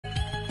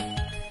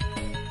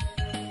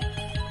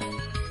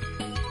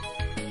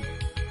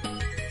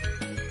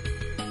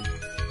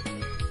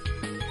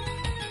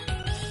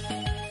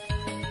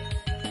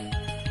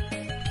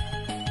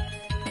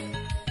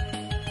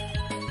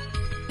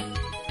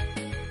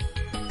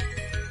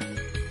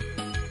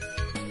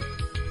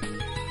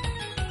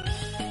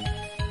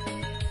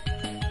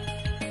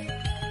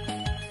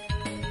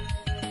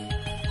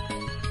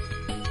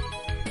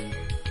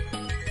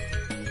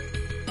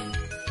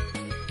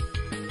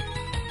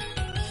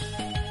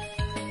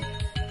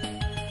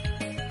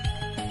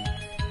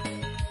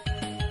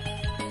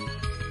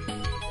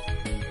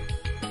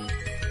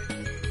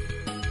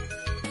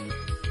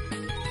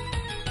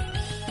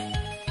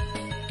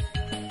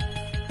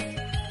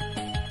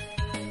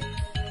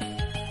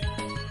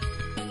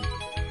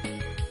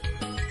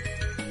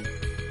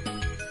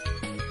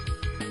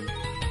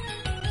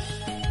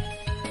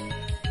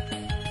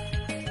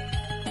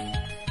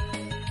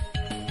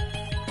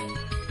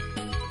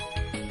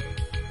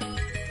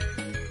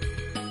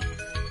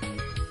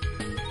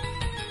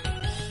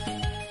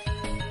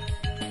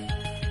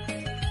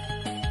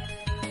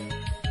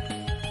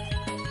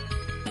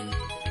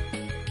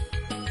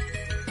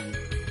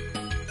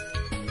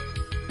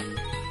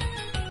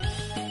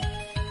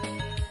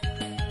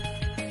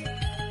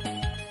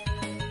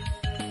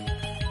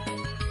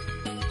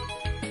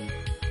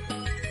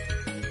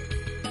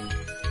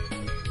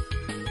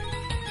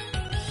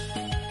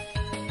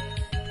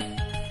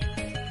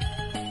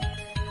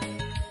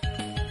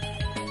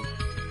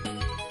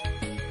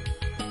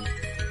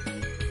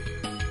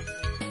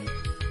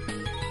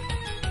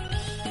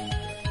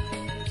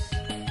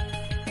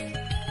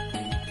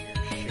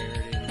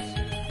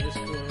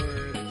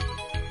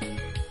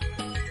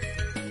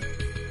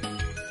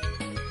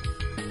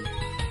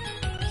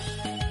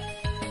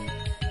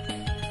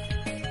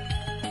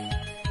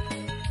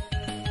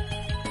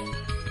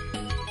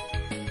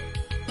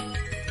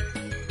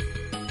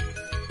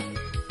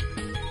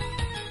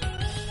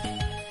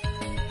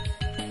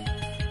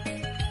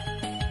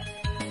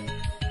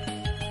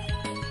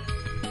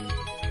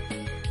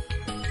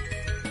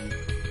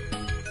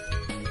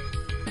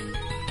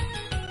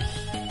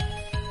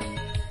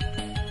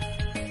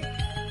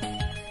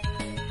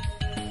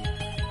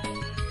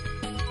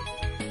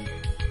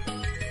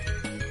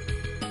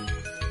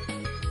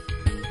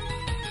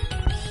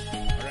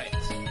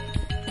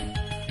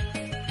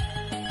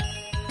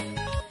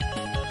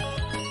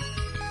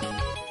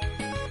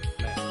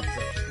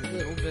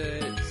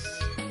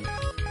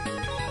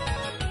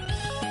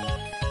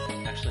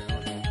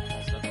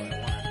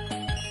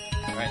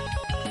Alright,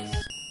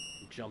 let's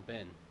jump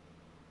in.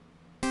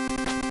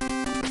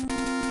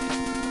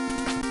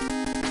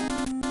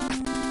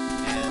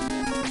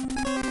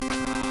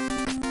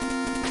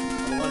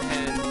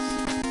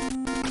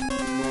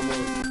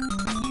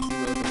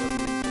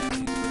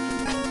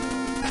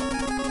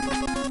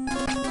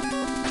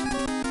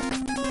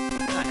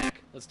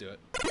 Let's do it.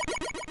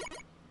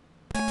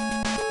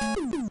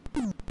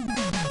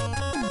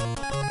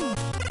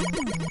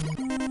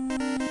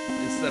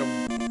 Instead of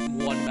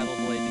one metal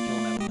blade to kill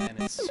Metal Man,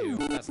 it's two.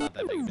 That's not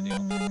that big of a deal.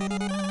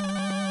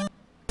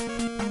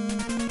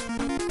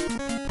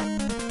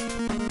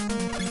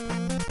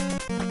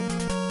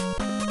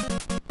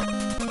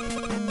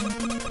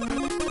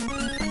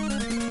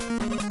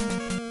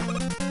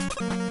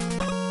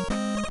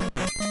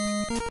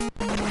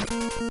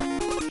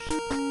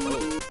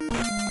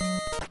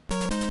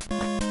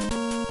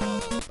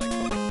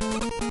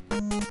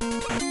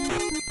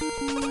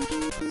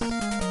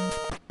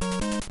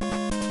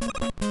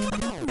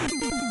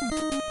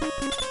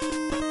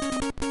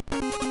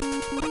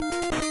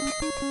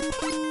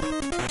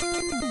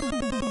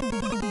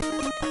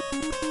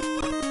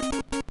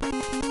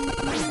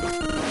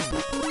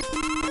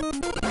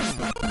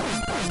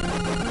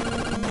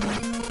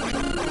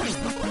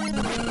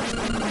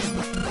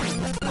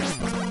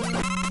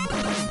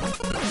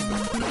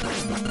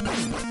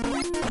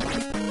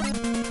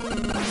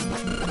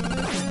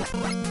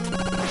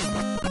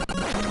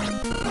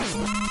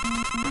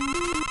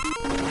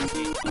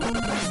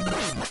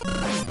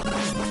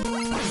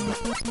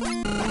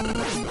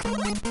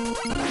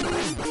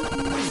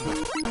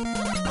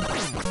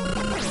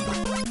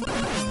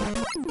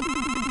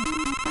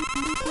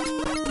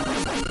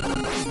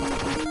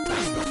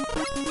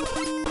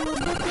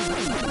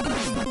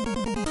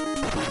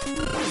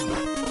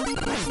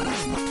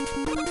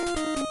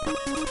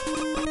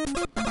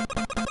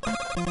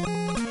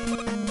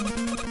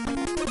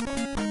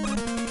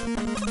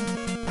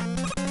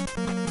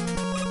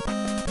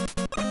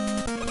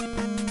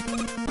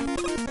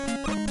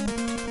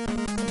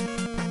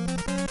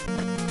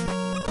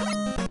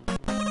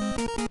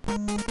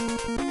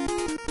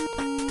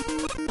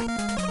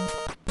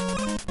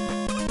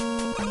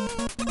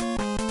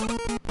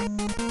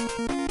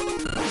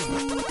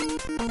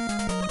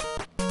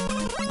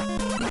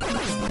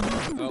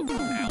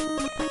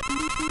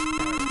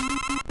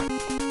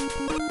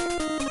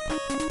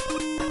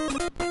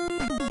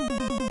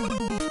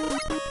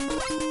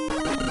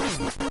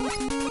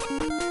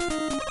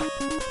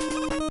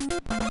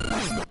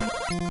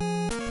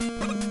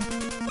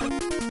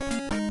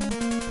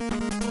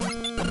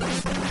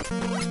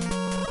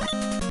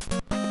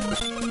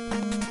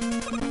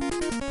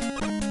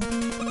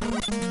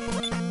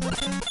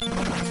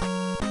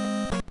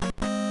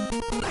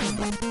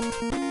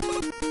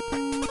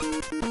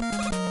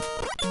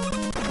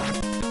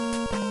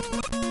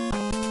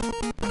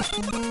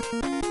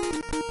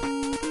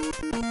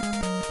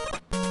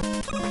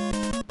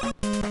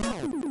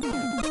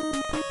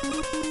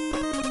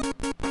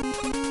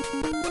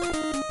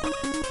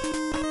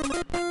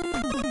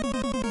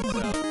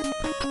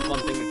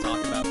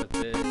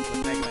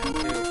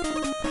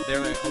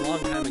 A long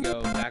time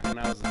ago, back when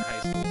I was in high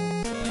school,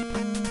 so like,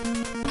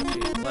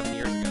 geez, 11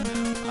 years ago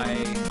now,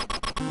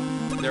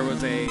 there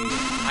was a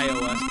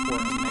iOS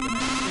port of Mega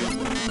Man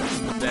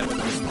 2 that was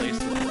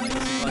replaced with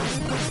like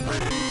some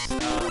versions.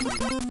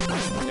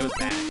 It was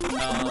bad.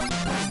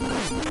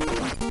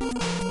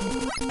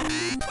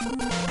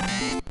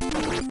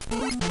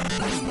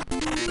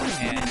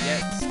 And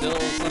yet, still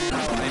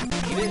somehow I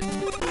beat it.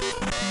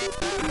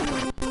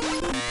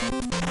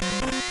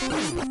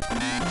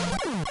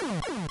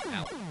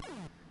 Ow.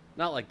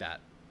 Not like that.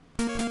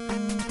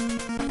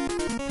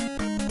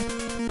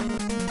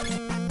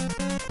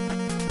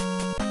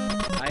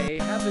 I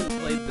haven't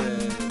played the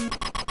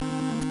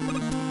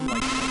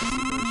like legacy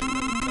version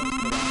that was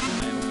put on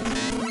iOS,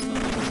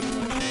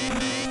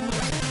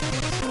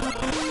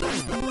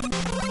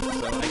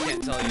 so I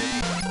can't tell you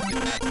if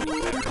that's any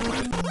better.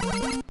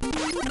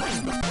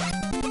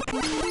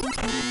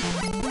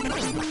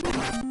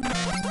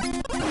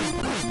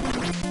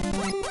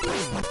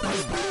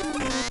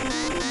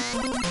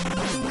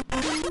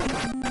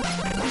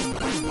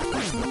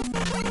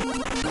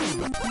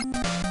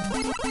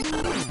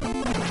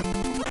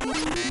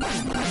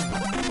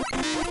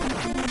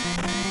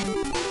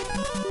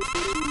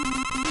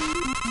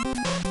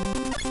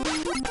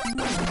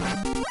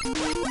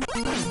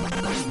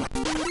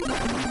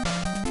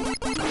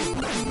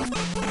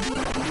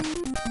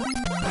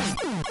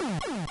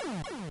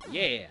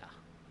 Yeah.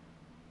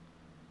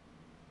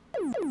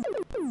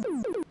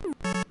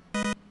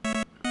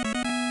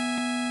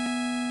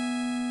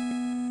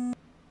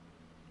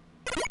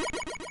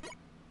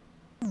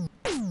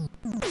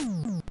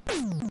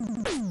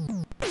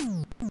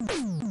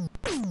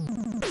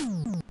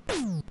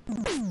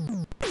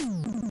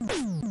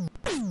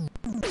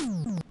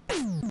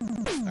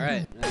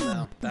 Alright,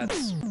 and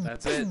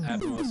that's it. I have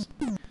the most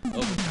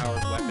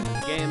overpowered weapon in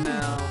the game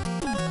now.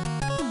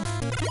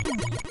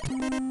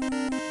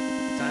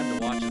 Time to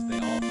watch as they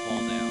all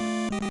fall down.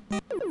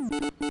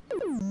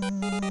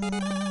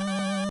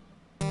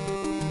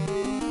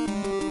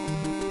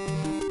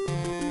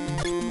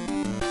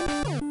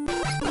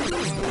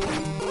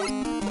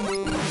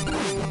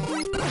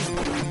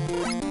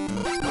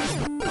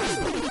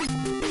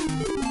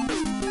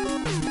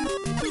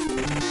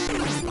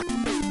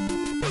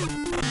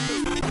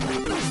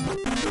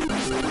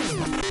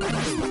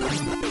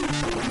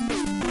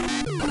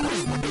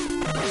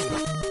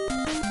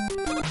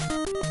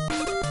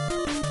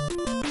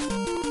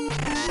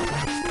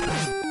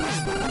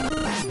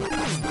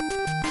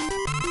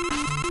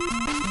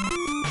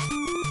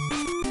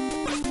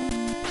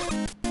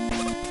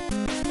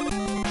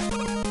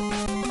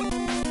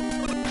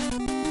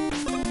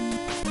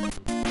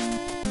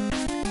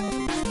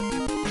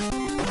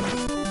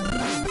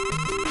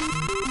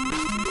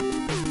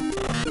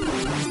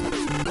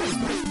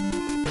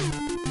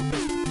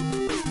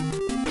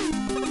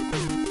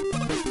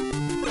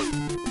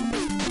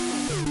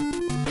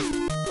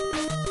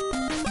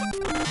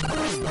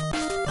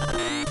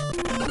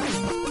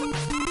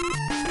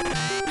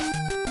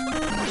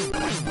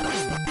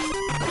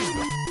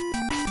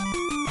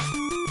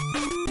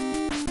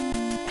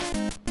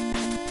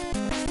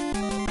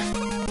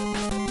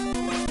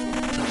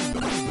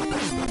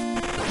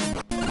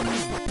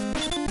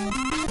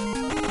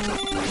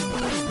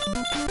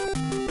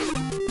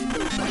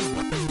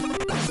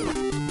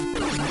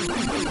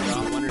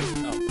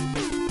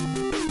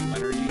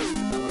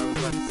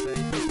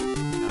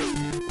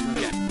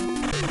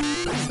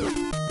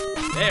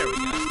 There we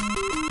go.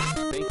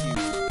 Thank you,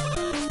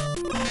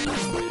 Fish Robot.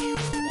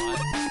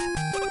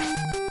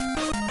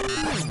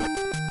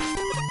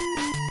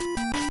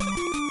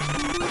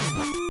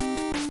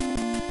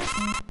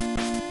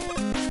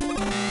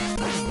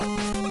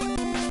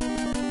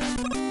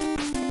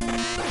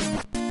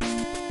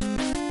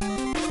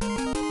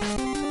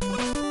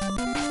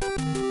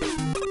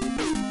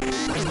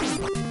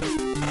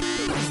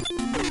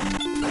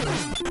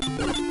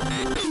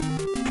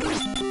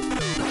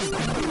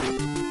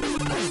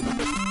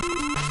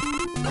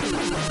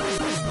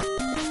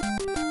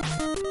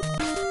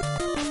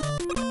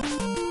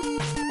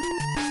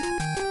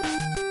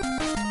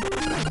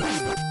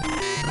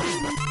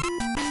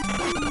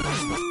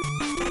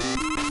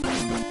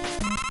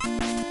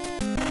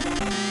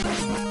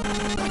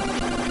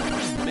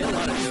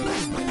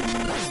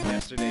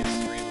 Yesterday's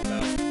stream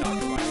about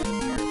Dr. Wily's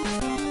weird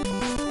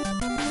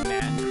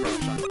man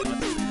crush on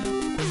Guts Man.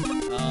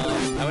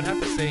 I would have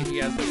to say he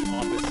has the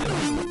opposite of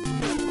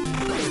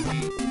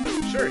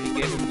because sure, he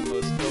gave him the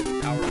most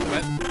overpowered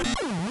weapon.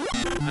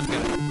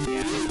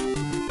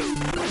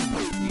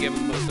 He gave him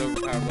the most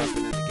overpowered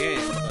weapon in the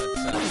game, but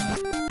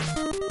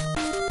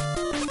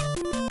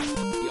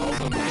he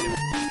also made him weak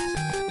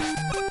to it.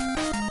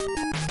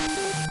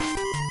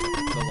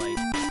 So like,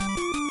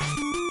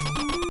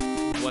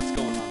 what's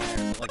going on there?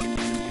 Is it like an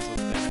enemies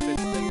with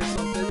benefits thing or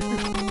something?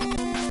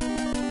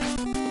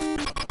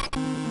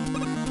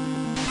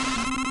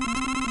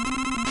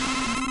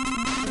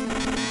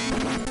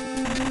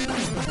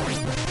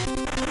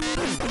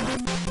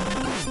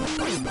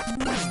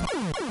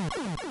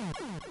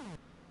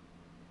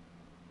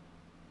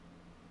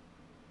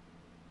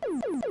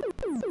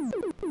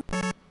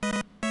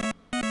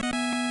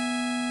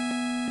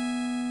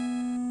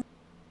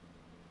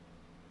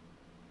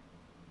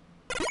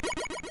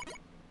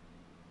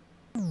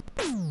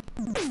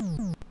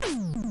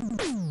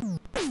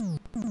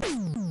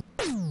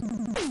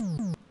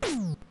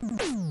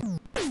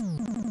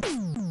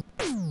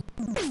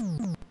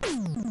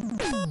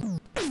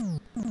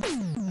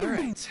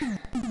 Alright, so,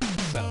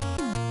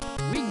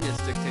 weakness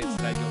dictates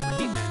that I go for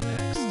Heatman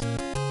next,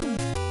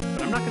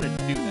 but I'm not going to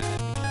do that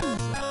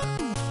because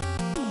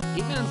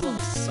Heatman's level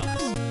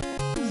sucks,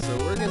 so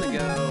we're going to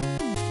go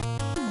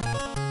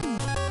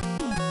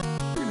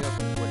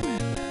for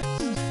Woodman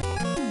next.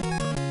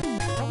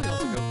 Probably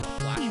also go for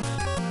Flashman.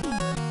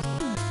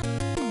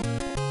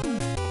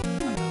 I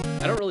don't know.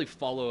 I don't really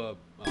follow a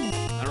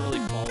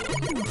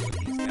with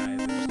these guys.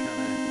 They just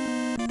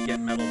kind of get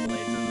metal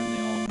blades and then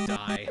they all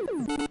die.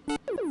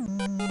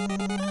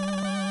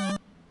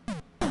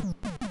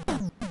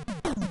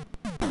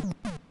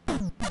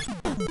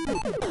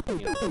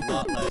 You know, it's a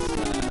lot less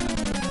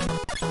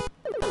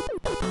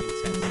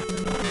intensive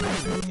than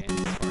other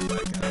games as far as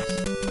that goes.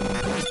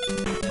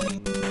 I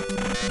mean, that's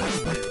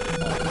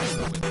literally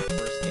all with the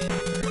first game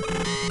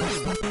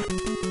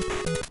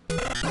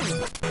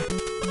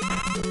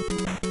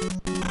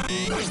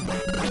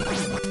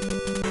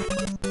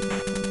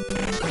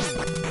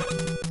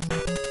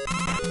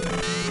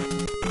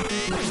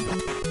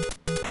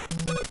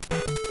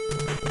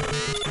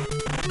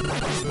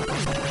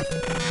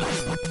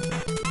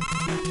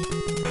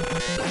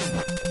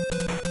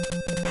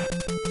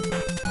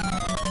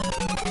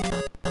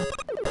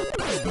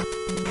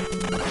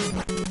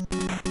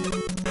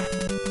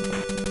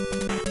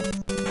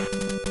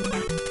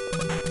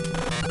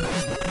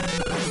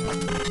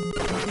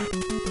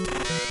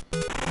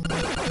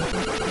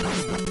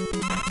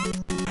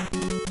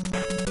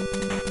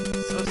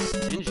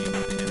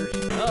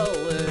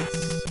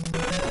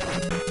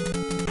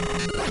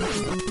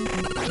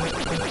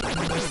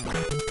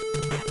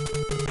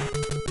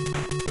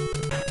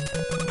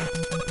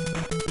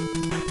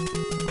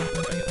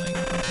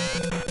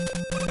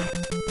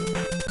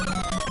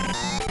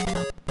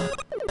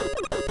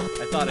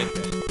thought I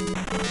could.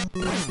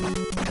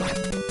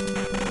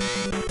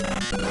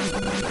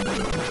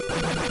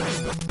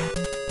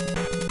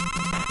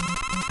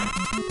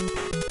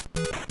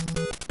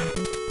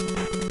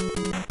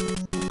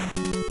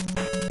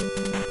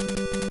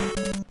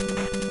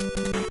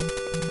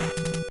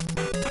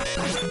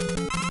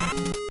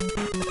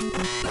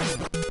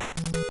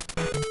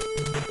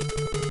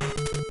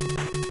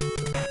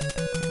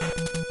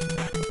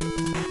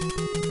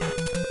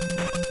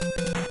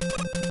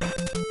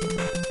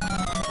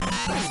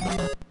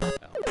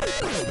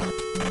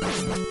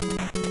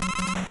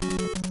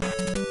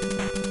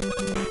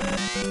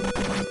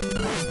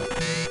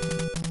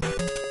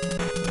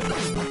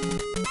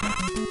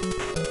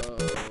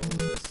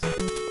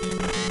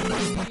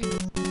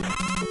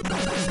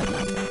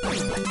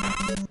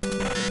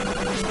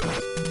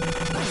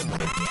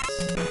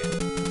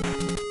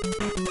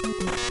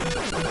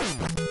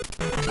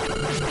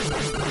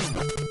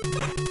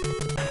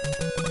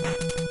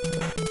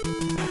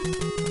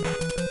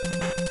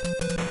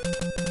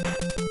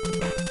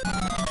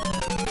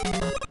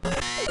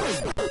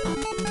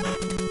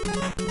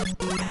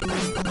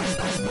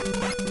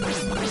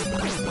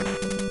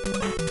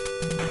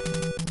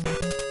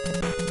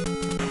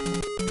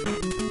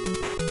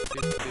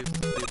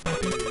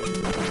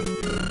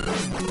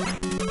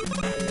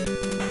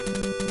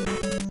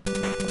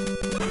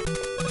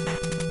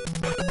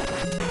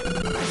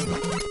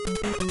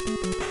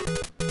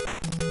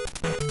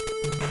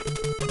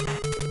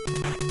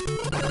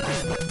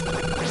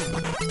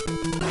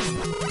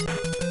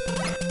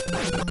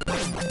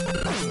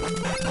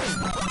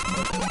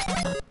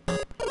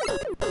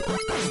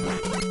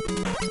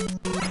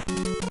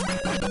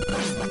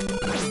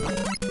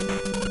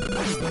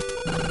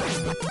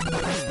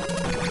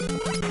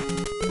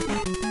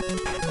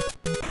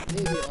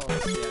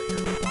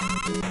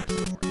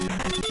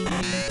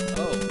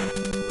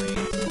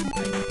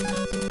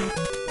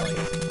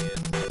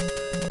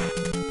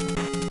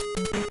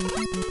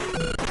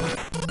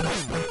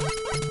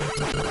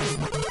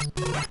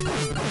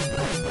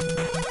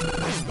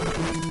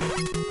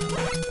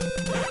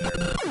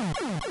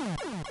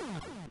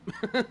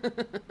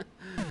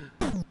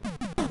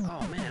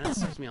 Oh man, that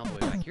sucks me all the way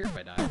back here if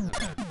I die.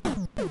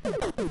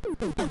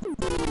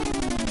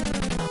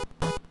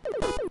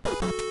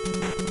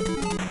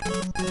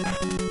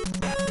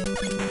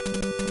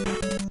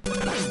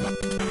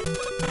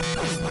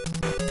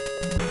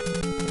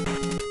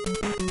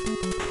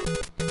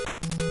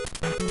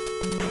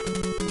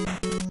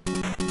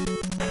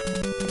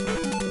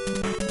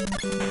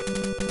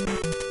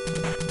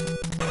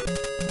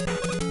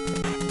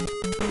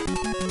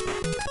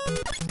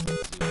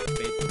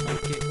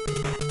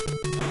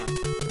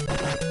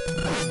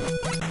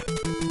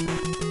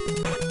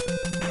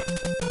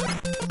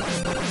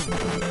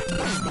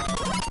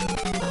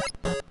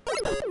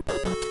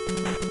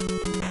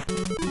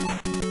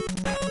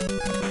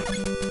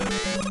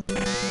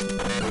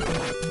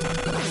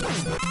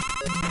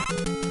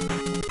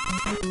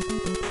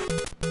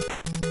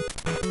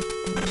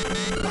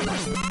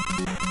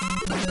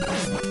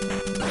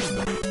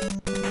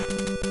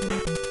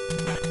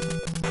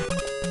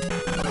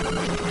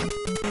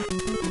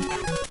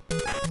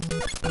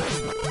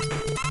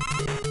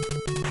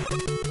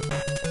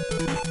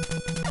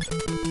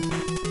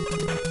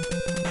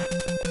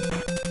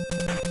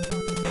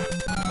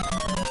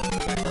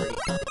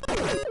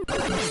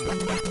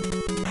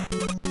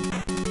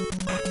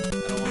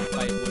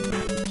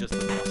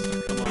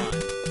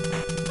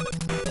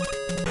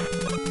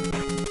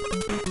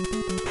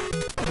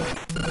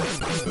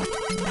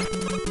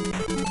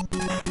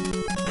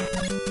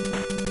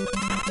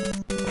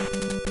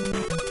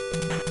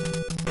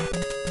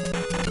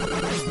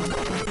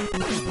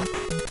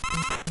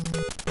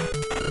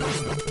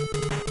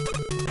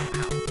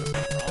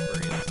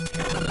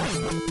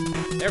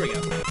 There we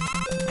go.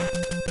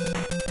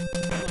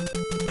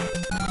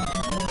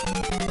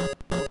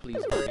 Oh,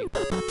 please, birdie.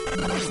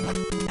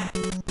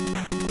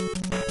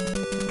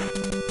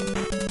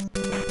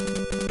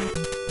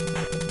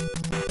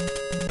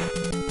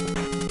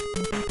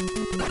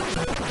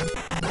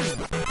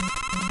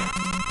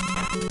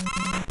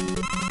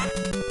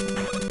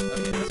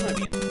 Okay, this might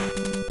be it.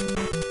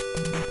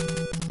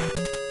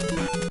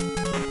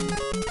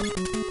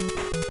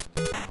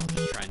 I'll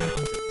just try not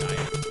to die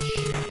of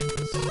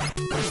chickens.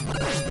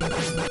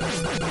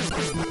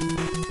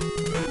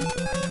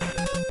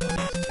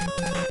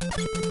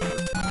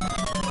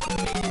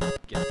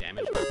 Get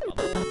damaged by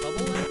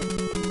bubble there?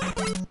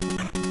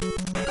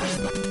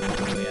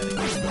 Oh yeah, they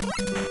do.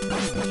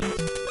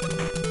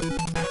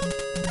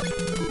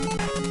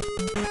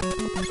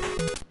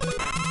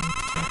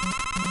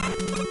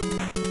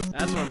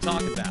 That's what I'm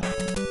talking about.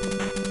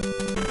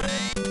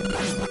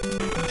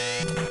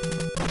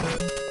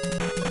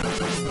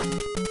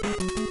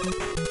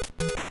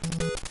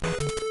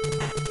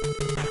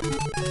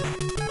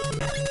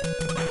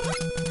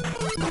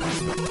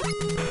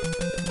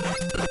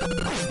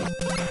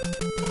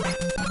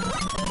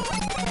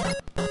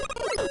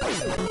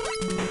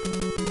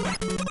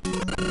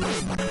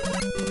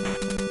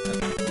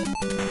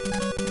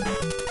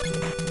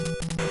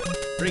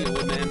 Bring it,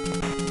 Woodman.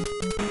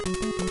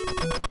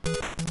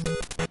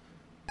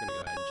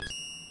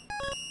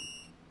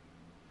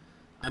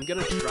 I'm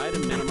gonna try to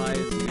minimize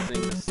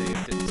using the save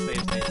states and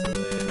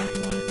the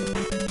rewind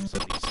unless I do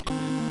something stupid.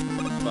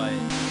 But I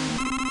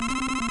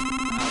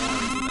don't want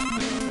to do that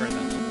thing for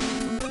that level.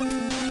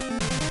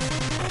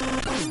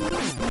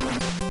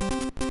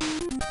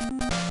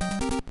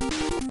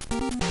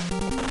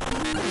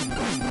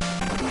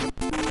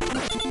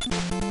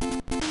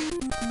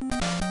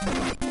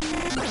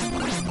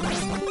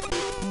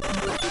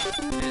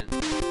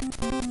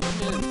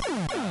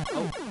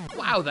 Oh,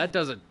 wow, that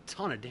does a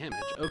ton of damage.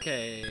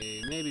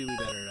 Okay, maybe we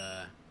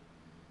better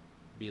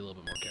be a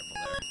little bit more careful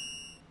there.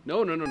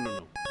 No, no, no, no,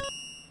 no.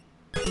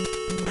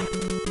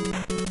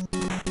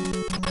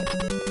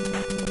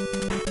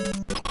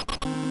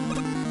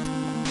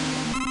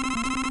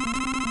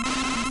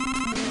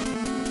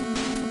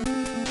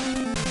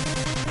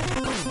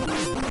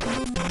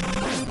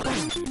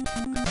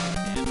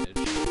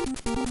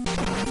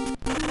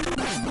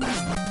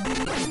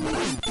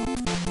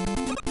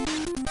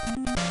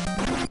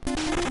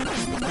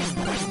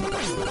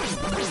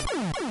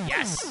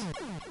 Yes!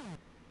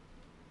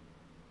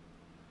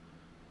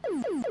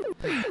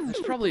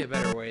 There's probably a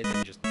better way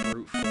than just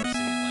brute forcing it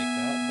like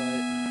that,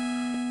 but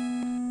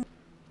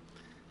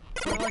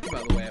like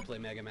about the way I play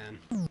Mega Man.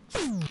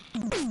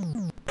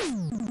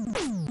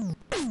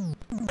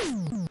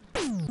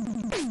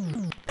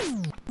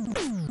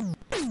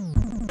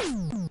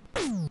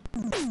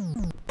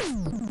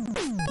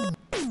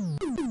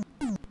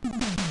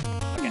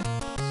 Okay,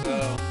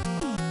 so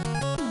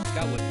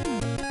got wood.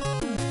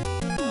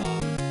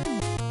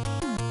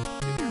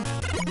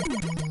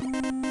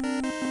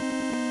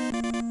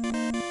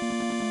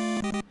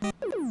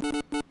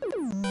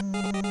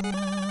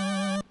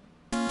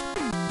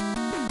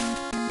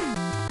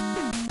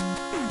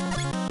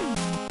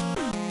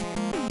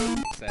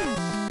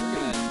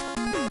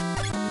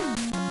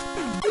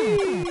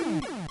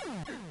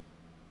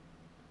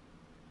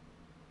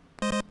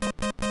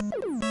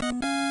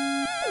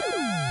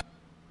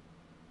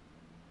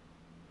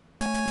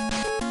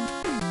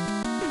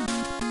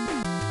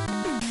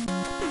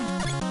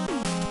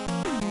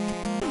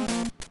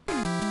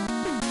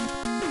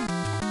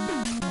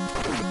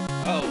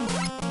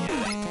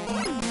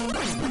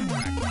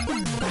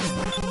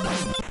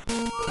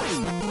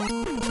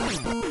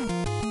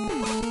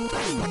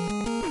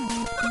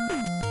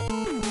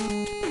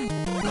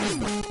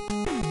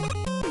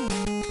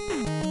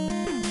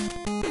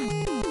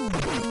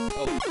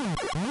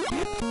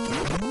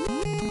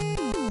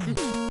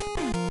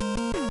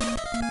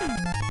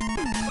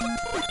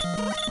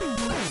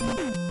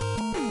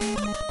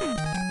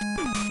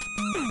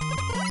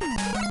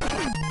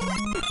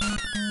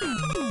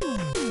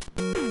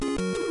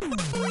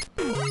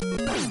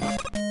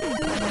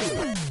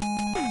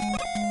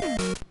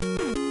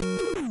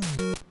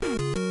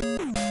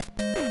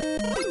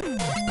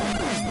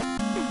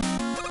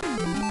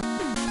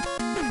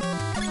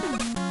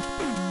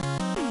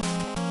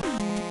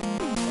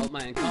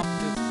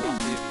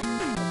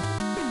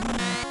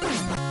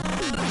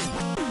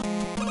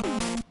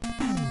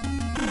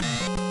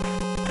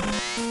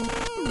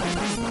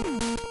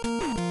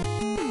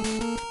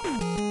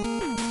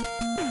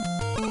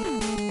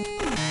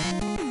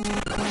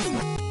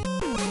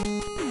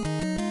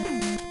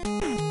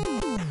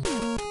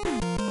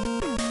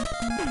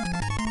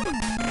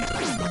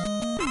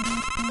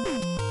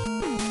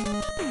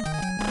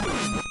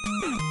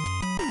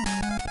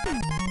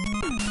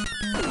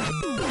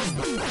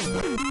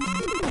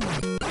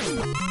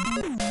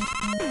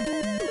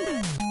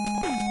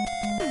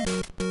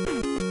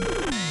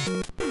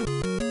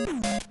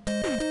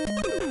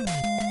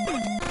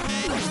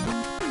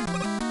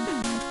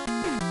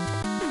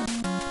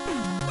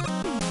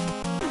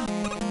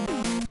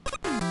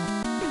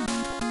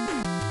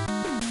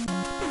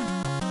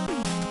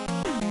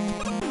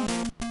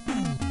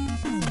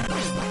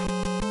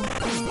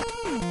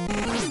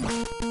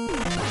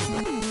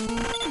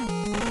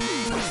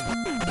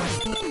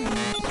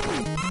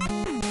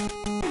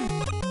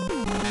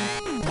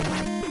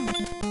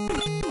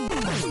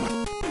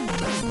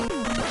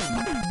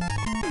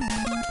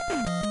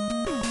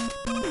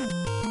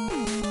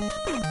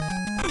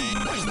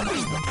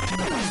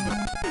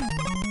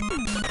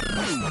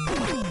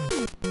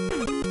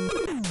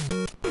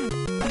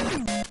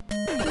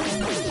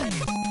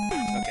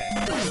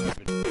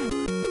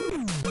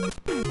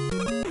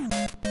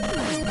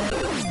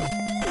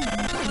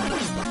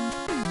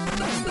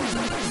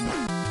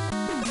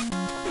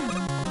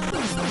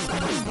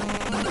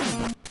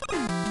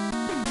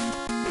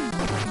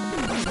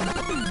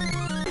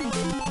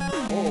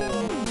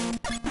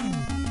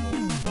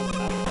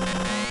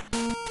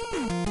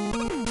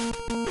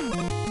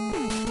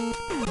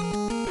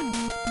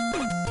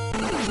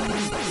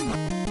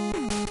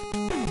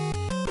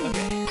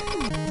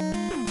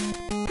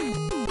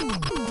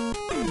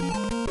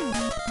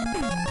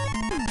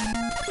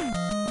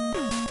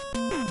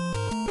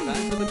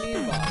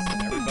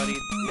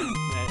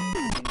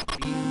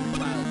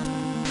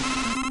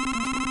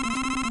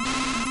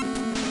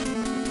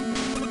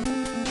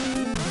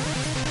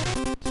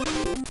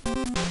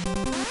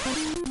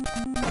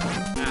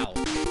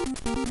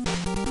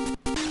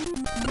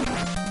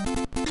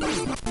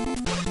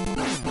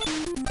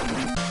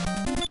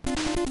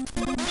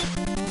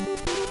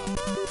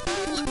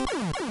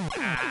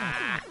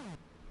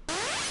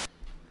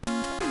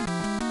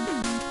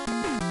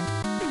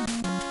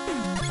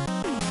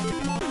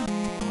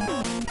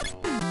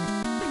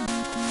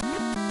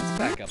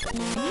 back up a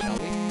little bit, shall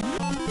we?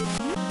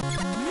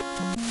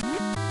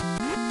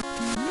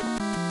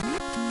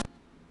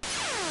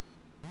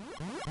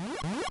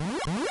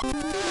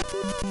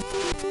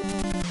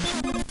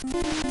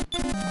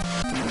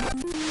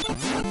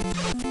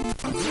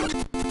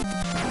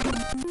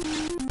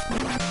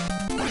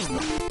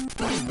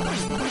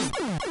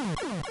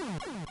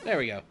 There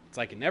we go. It's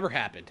like it never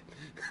happened.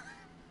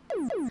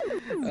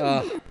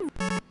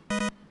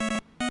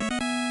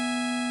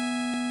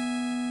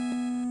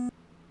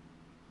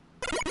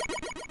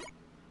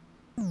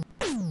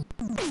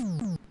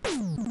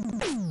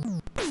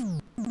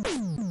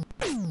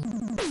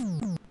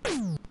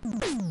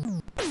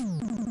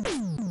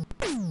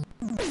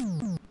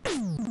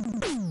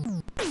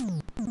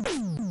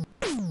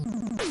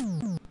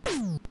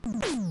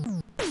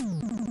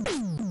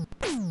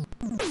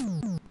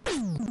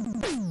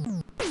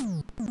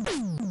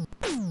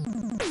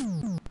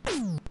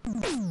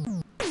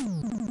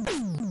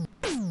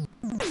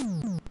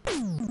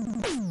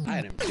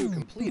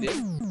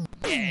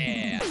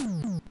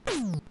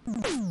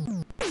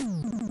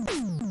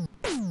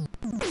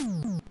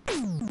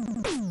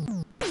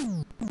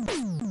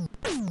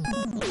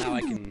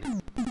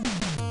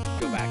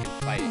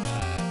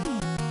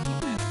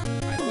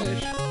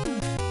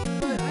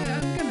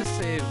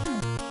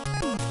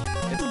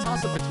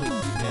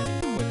 complete command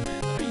equipment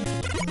that I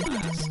usually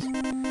last.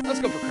 Let's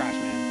go for Crash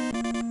Man.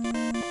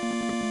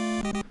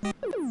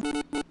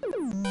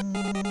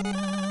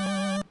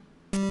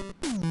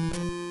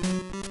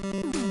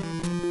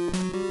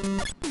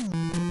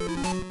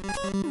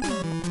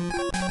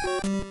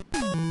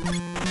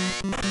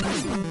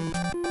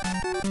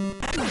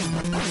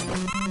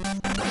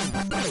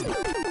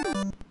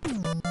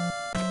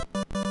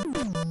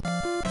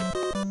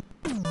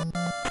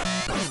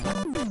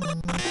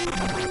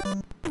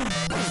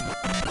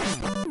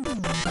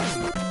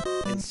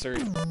 Insert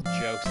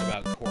jokes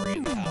about Corey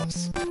in the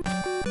house.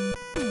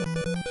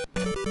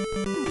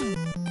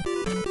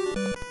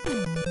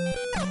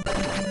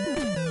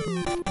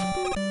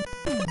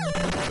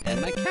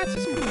 And my cat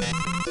is coming.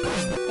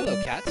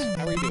 Hello, cats.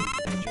 How are you doing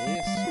today,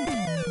 Julius?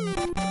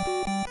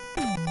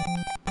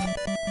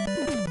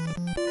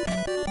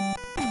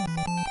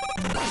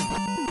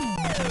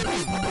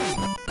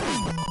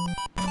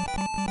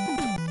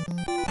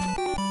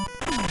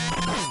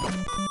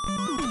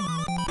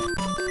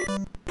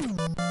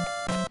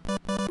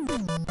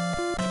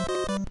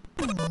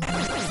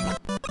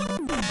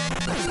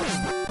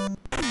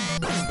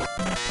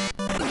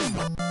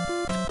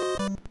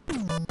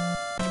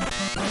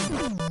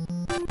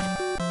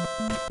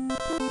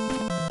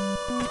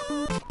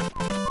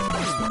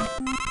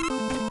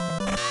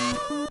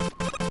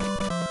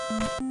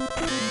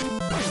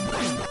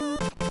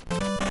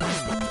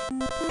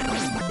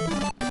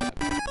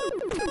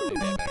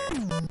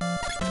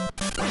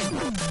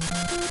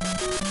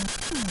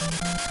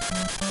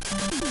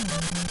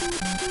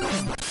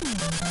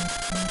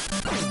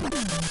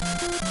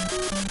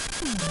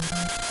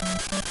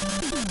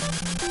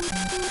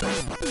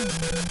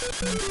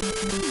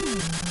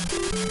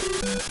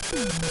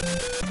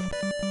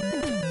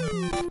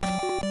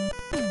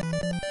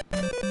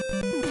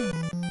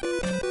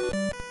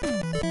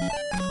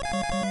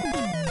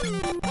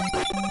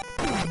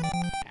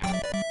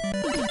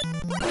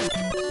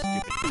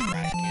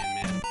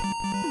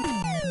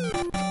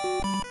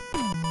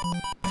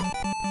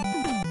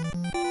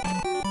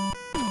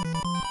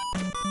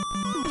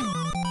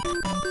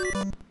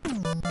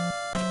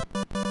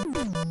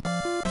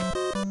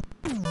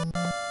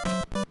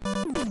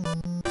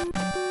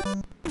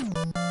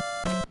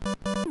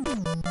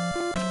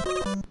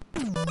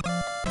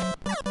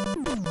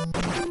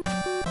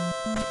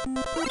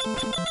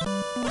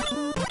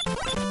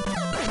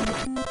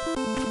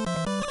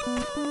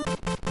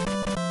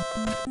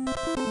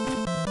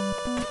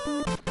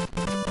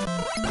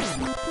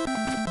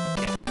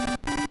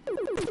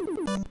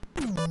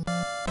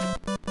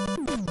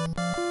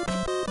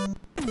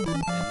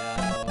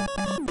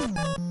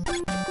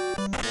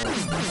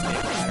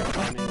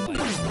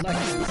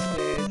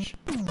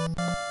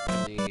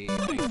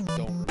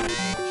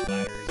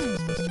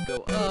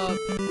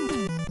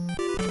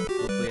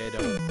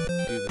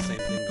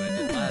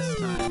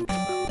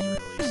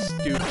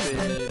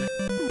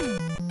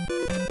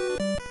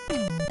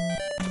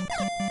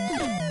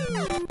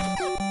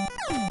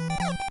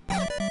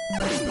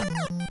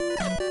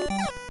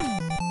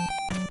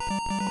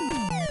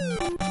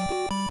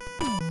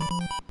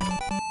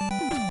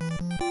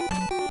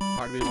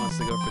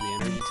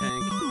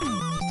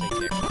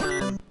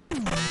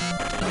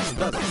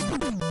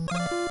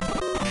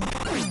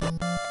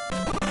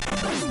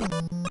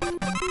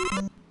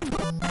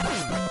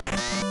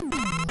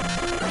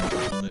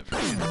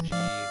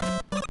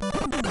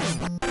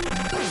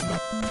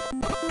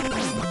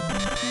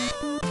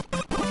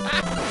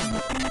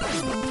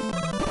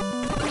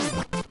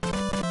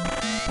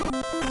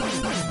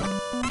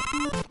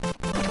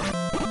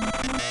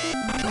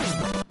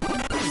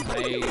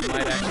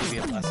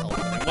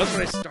 was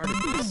when I started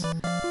this.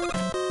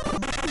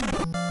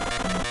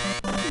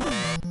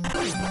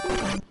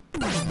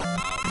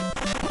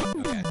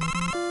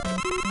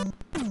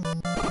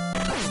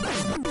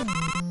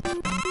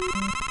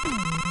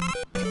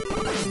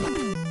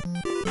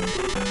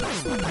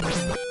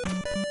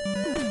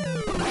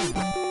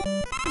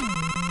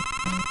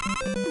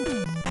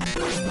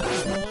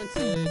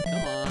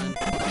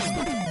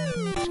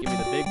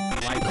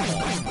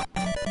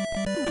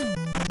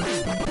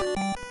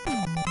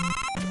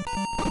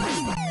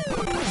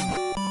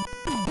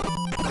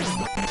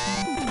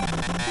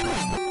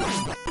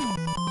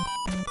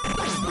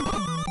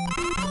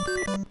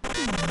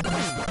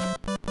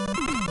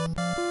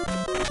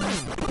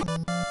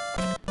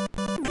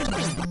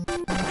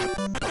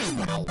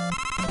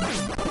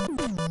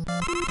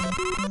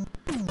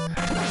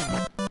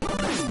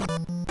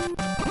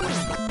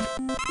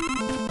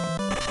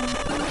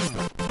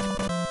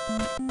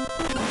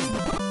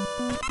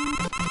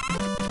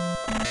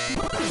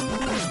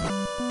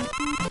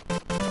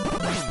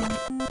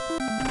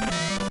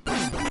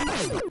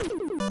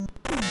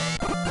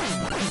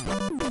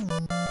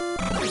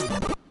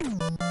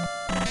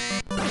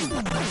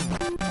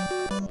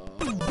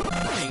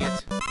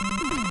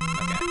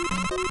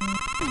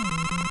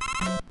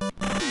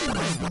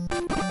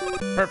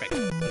 Perfect.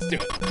 Let's do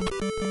it.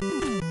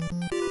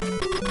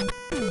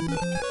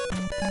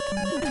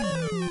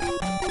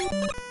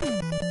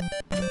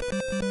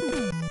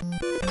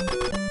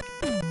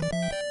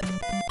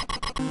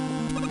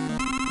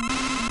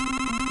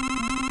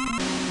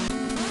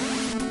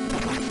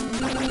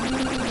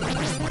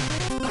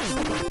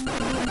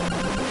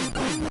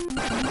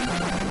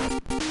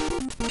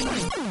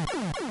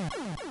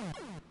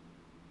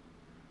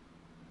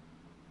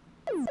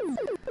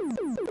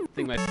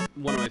 think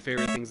one of my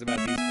favorite things about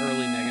these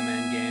early Mega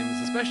Man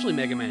games, especially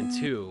Mega Man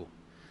 2,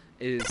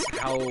 is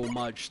how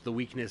much the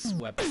weakness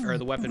weapon, or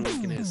the weapon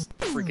weakness,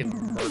 freaking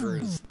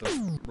murders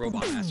the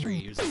Robot Master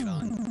you're using it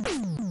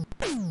on.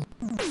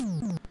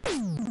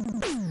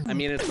 I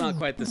mean, it's not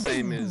quite the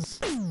same as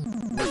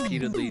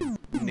repeatedly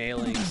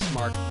nailing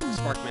Spark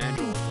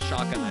Mandrill with the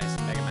shotgun ice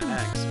in Mega Man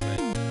X, but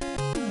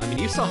I mean,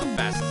 you saw how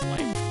fast his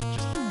life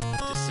just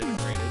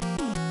disintegrated.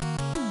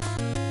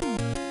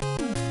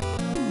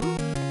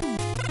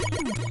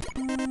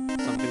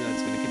 Something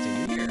that's going to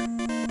continue here.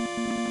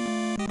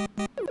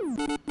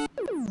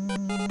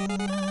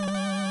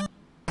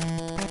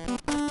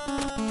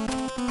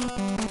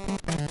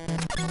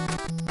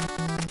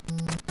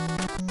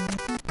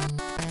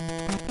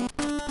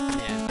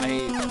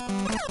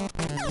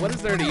 What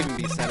is there to even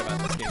be said about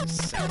this game's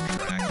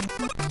soundtrack?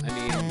 I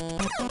mean,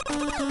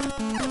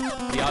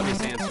 the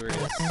obvious answer is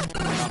nothing.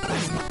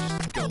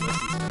 Just go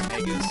listen to the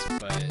Megas,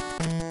 but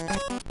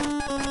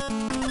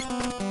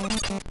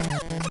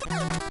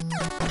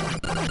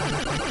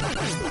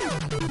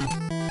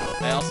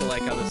I also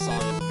like how this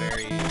song is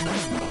very,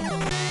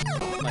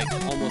 like,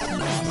 almost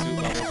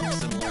lawsuit levels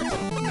similar to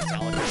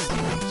Metallica's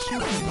Destroy.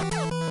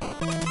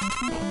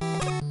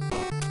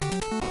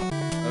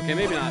 Okay,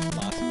 maybe not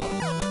lawsuit levels.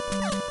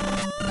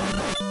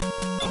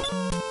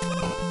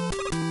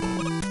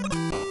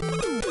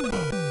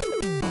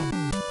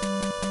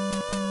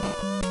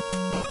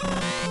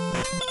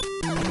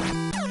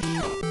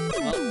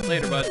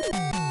 Later, bud.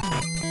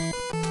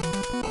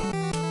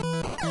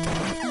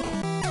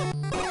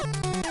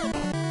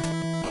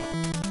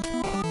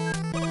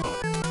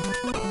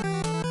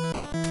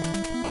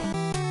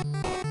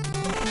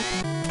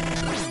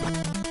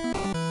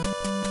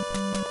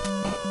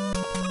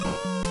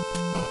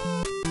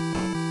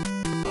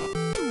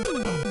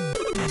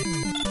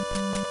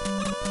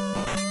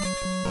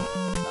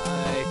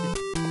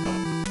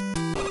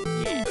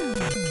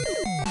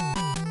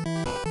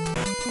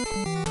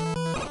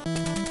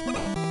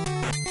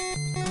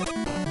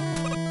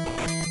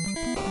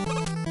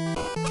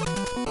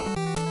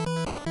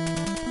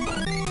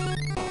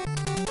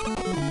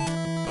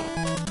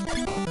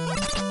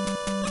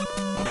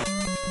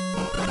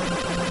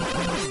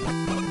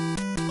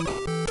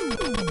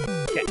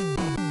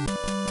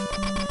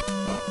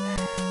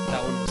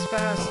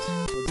 Fast.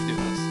 Let's do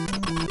this.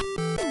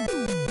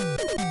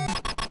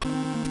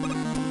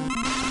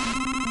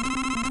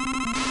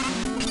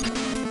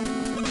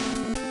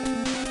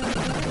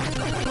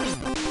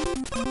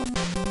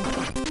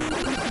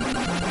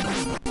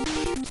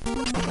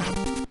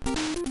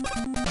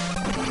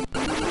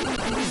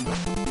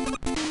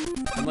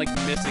 I'm like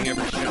missing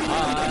every shot.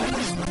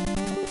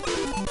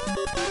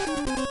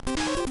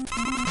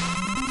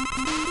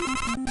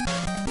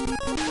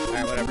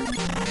 Alright, whatever.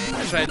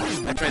 I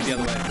tried the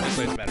other way. This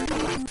way's better.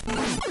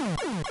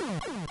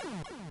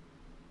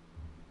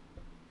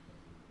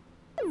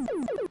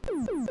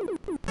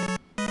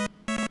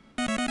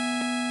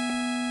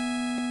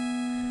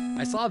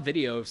 I saw a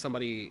video of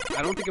somebody.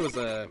 I don't think it was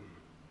a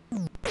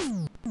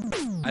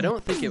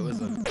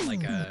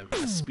like a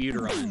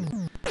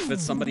speedrun, but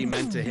somebody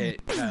meant to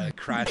hit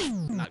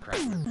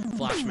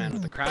Flashman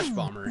with the Crash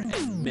Bomber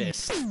and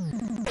missed,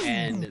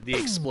 and the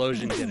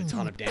explosion did a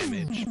ton of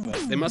damage.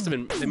 But they might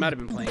have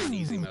been playing in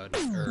easy mode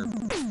or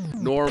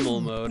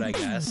normal mode, I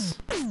guess.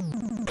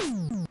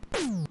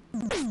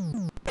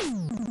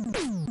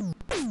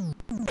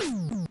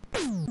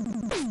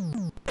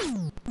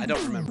 I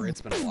don't remember.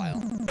 It's been a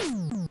while.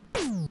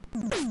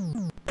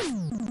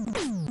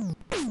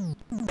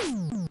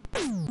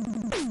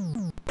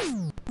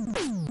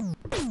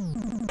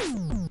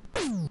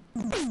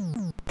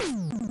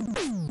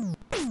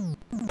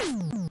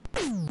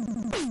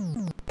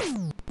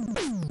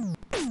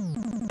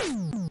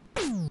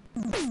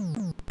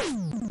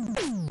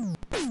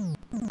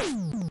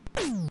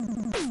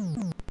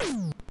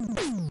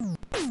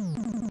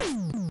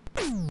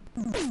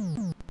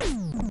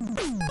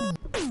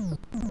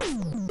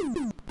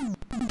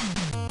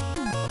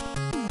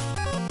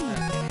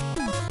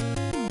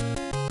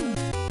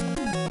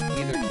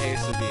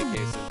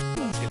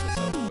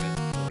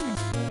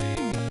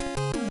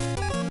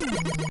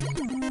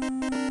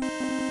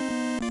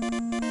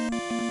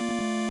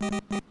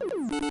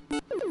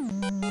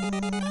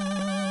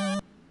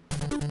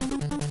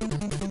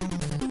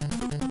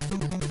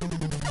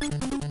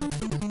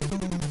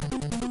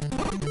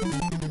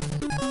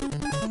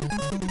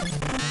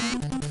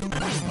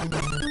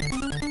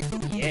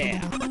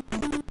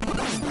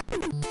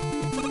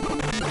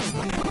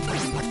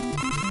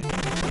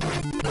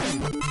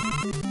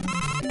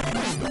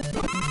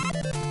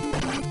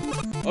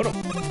 Oh no!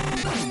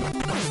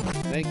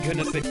 Thank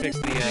goodness they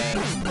fixed the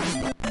vulnerability.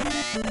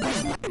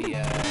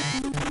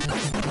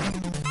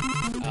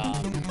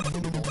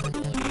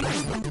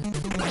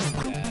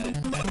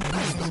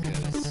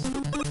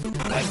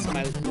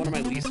 That's one of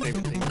my least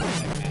favorite things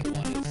about Mega Man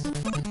 1 is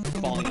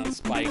falling on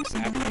spikes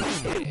after you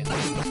hit and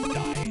then you just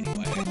die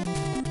anyway.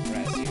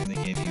 Whereas here they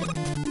gave you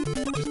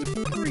just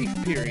a brief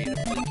period of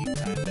blinking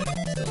time that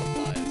still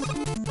applies.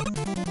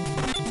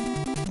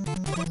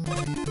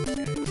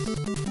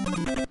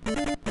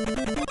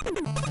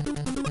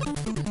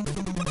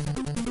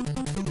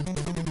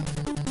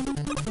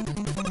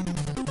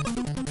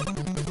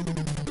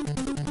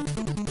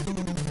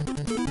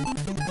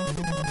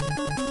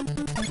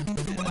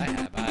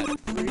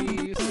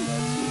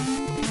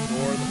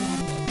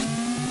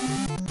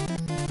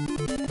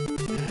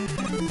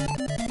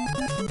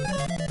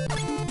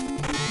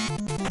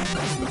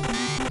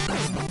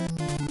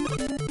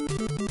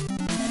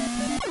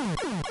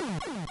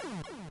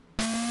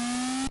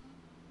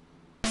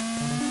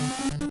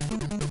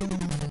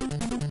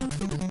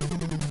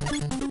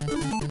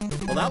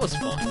 Well, that was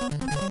fun.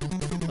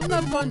 Wasn't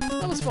that fun?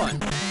 That was fun.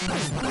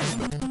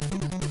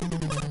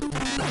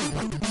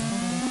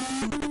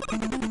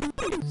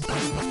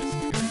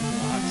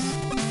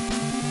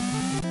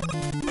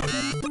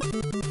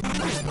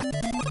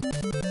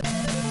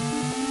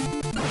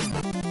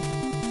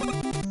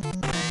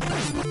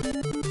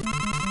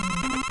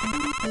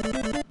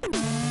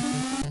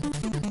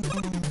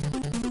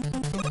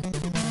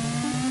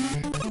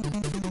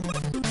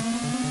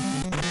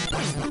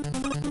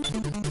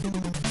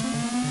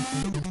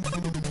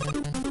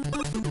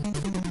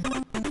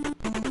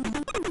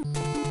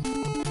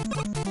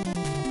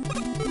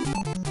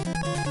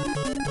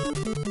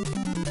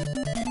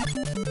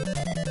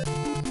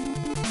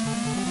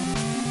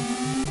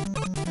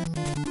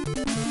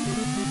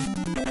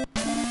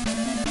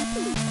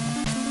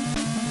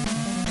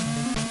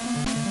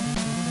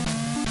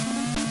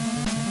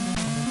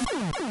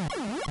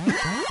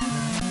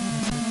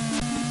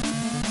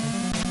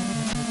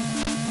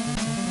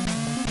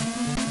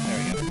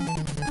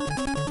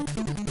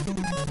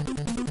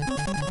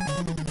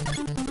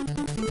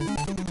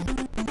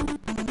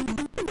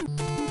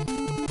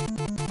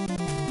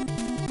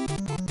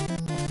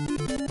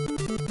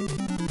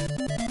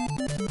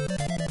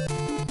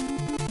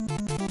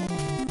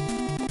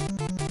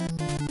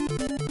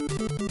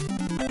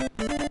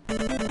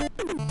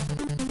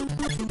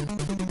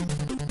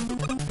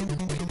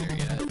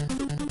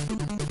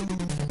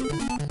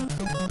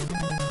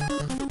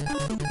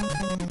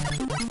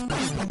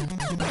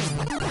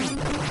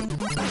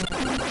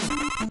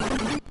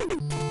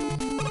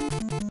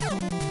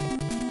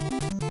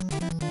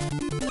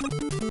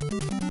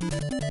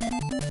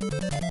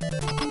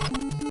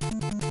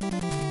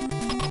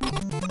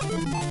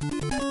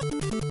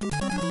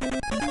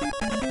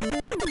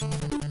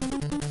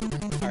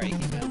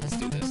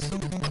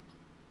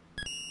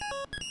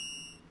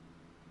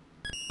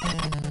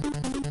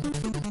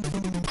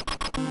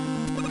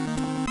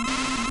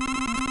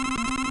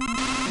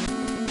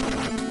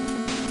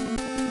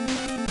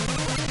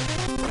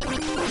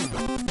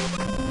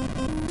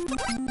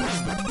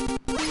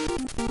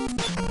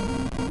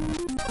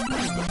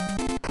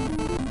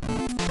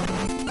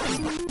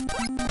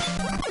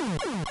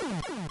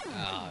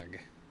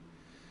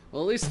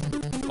 Well, at least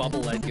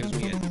Bubble Lead gives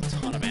me a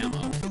ton of ammo.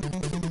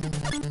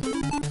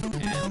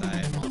 And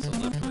I'm also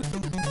left with 3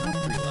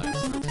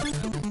 lives, so that's not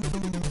bad.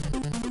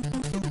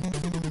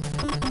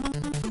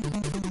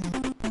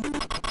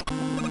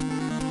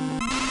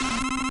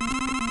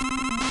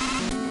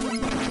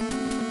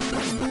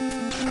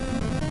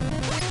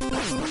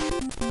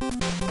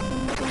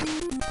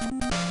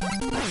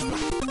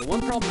 The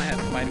one problem I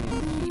have fighting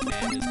with Heat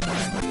Man is the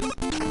fact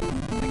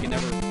that I can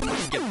never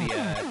get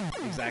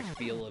the exact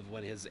feel of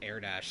when his air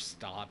dash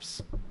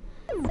stops.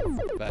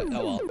 But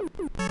oh well,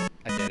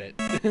 I did it.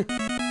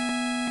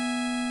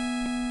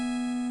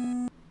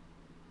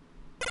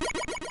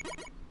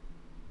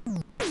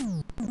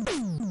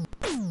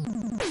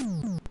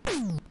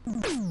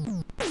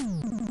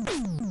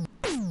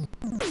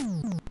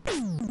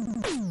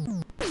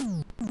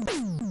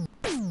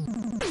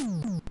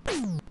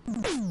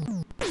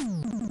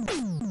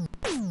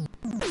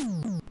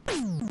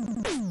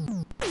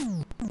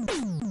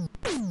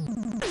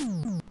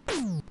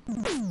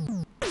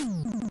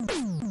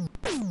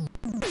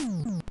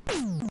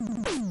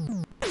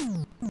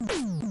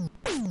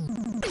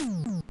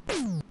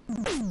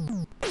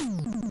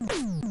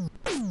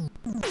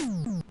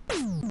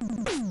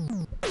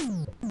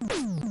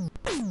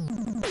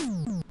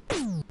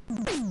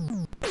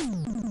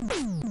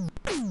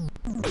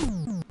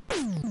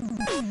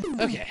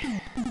 Okay.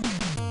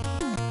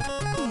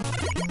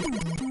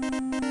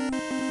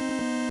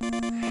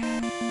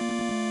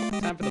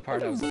 Time for the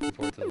part I was looking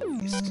forward to the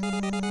least.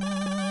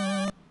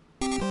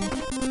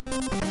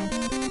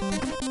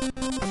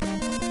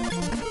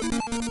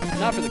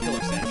 Not for the killer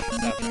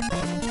soundtrack,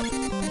 probably.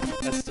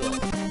 That's still...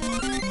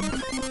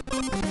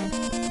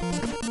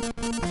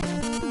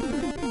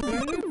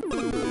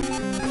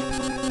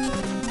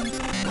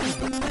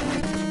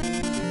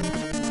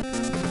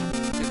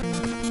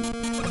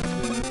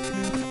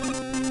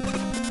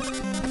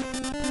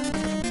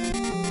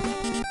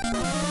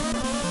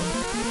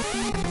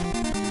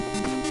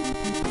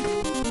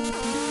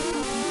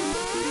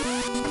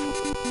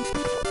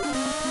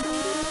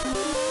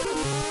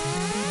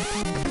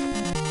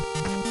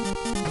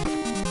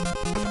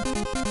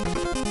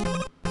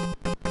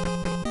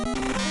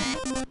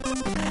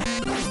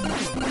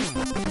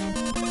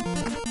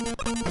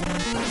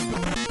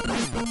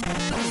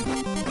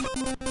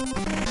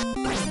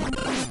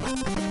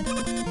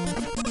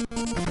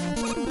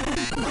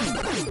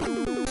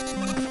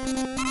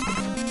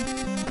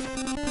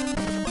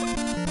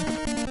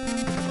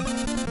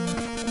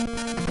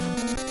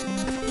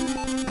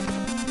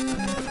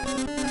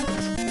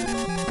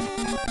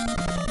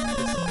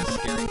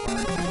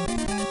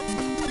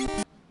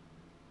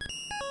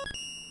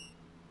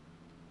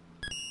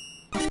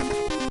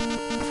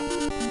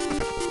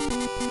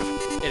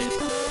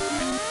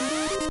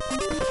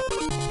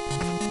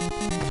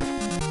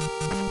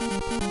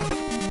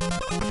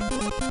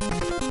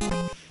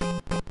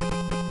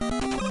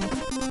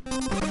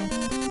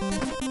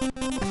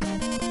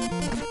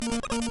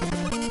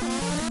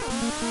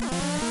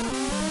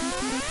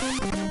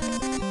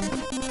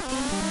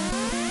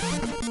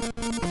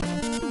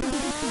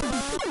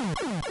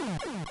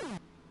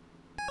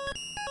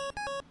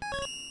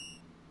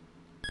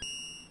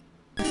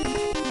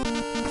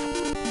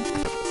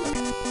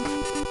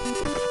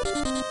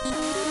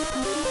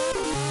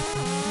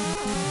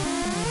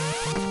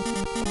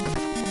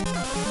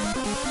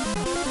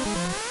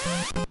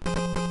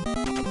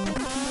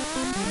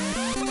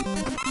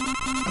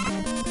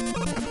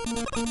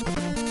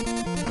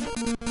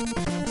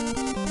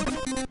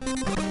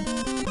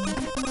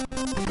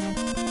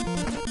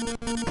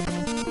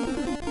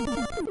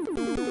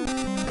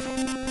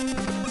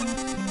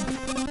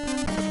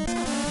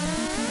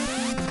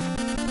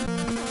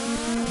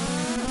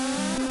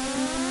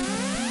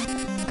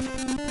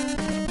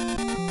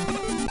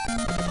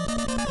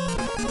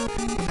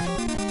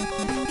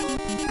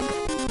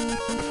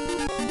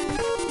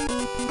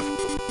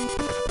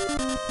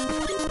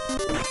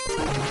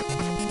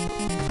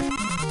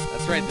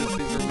 right, these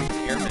things are weak to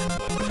airman's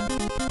weapon.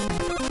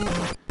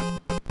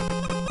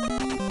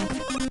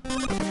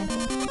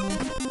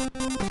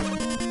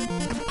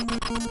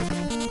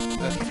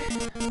 Okay.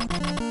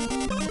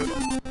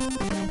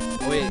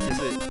 Oh wait, is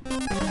it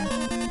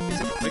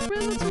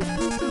Quickman that's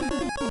supposed to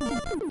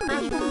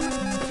crash bomb?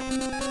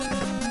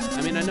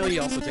 I mean, I know he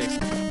also takes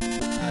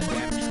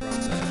damage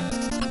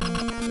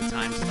from the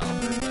time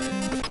stopper, but...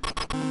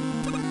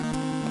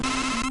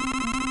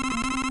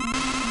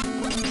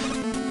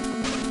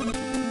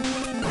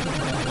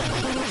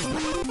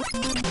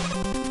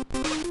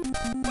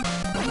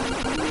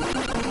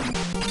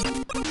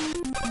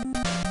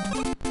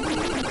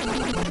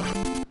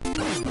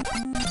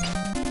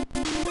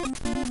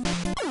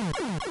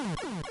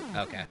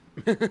 Okay.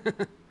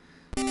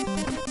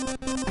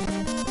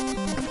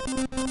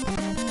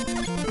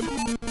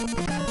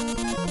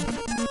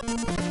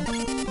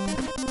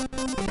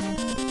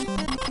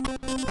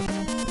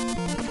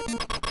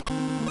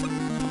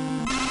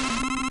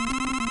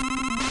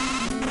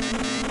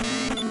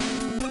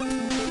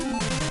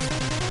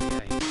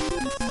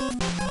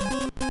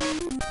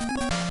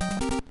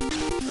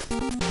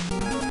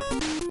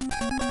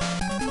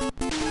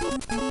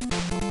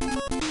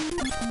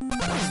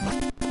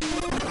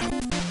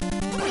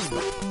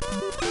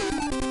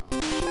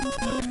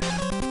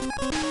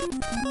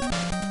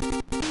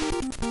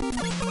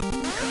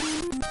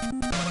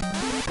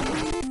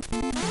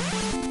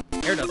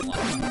 Air does a lot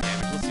of damage.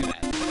 Let's do that.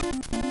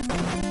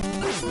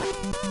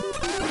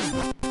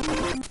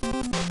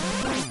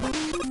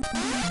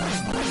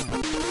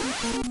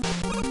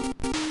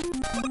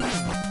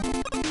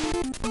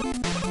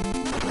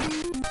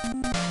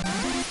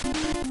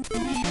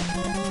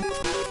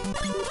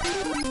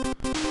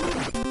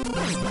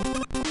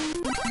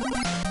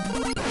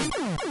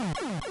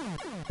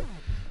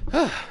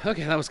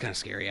 Okay, that was kind of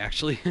scary,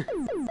 actually.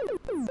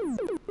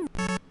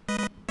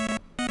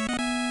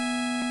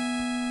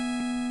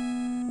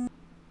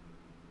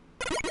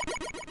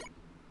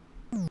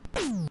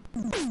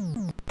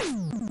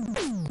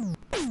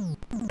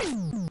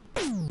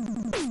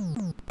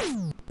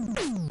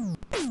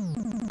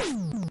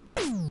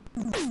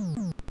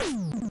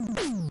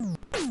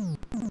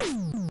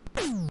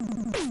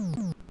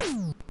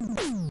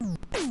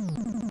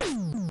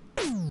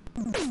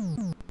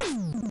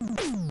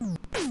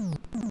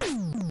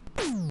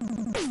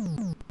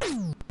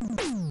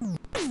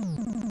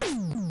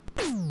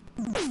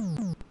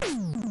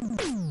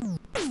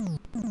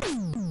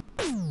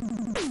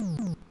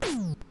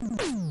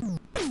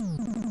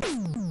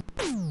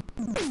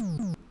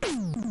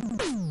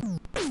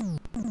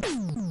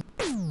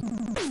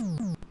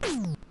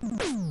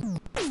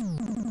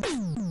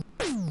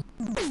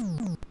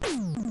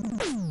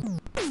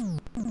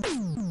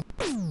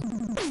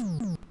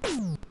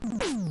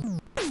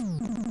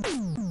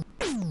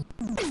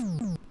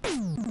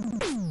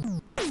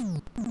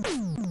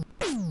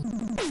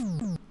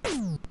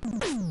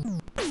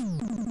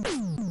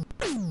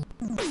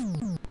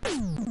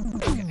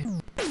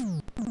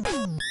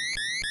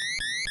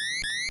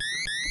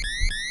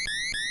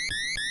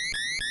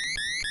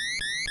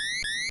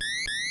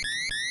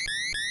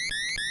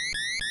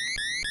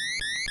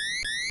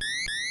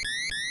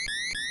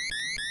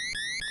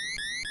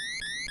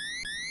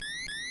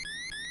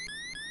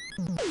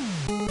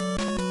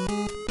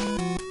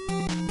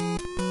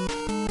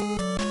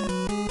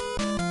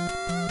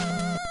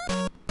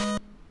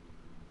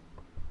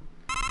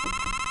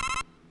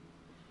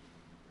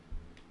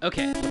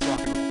 Okay, let's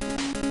rock and roll.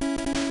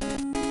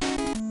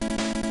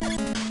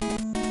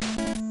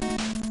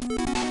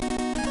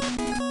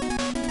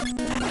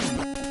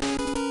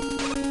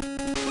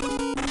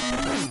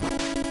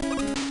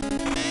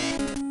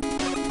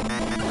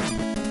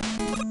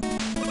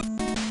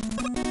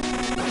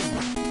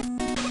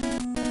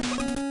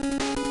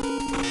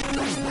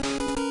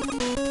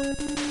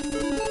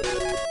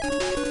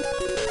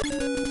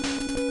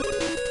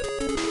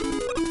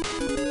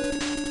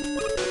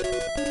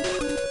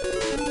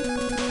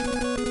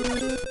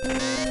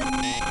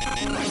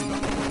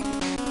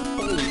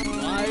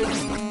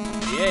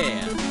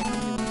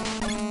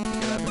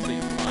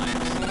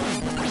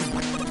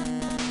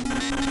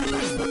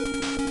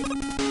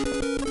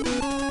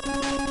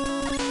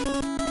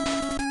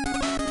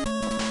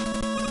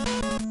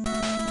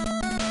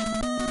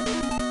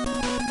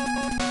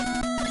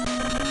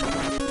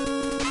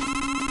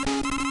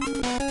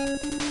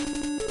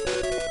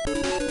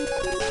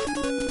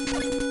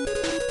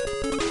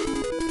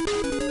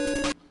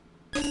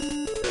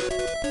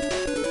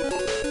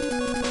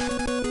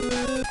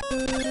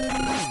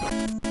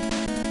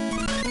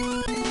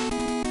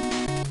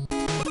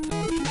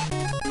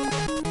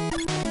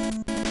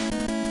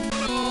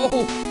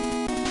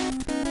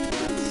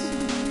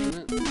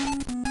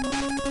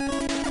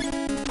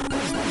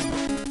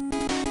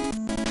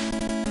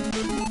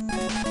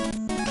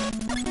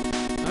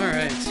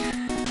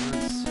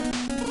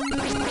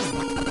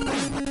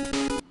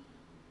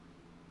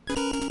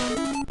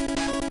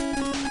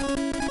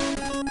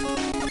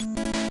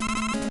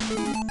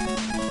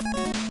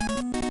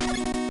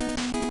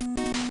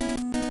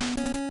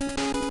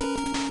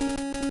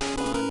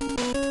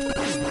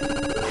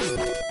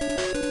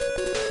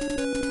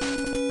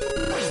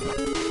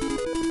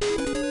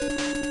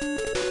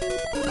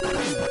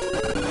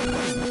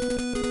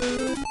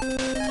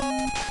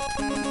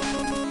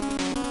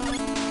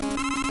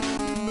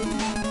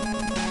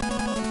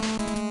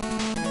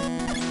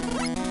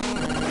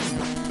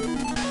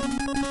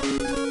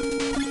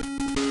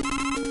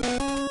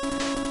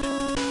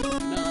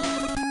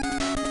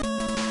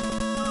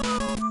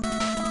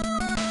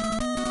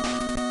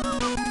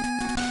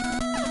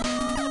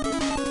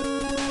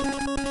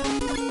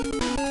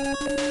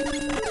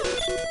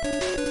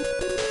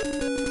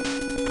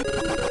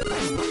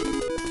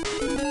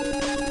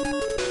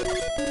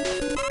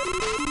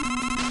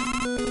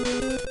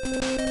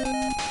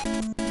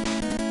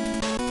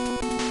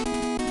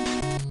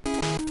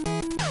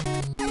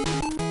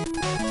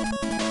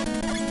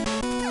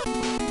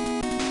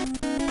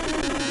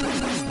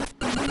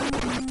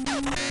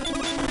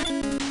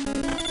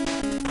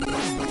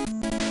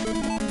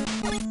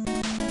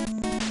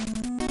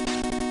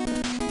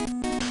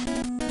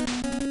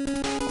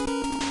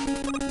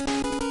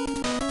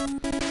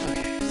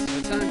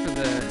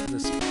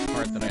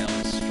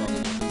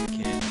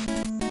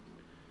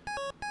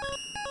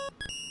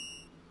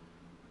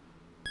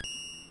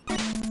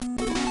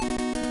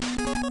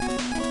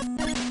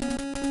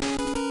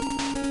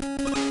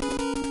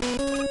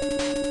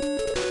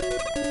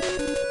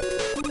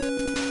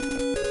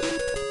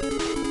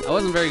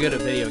 wasn't very good at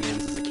video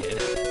games as a kid.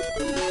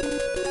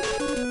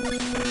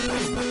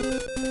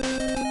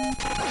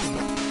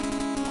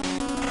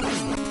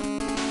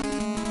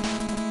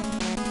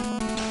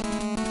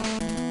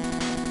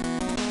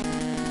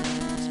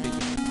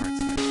 Speaking of parts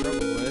that I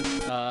struggle with,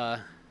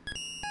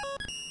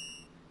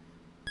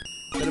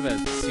 bit of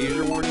a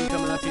seizure warning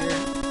coming up here.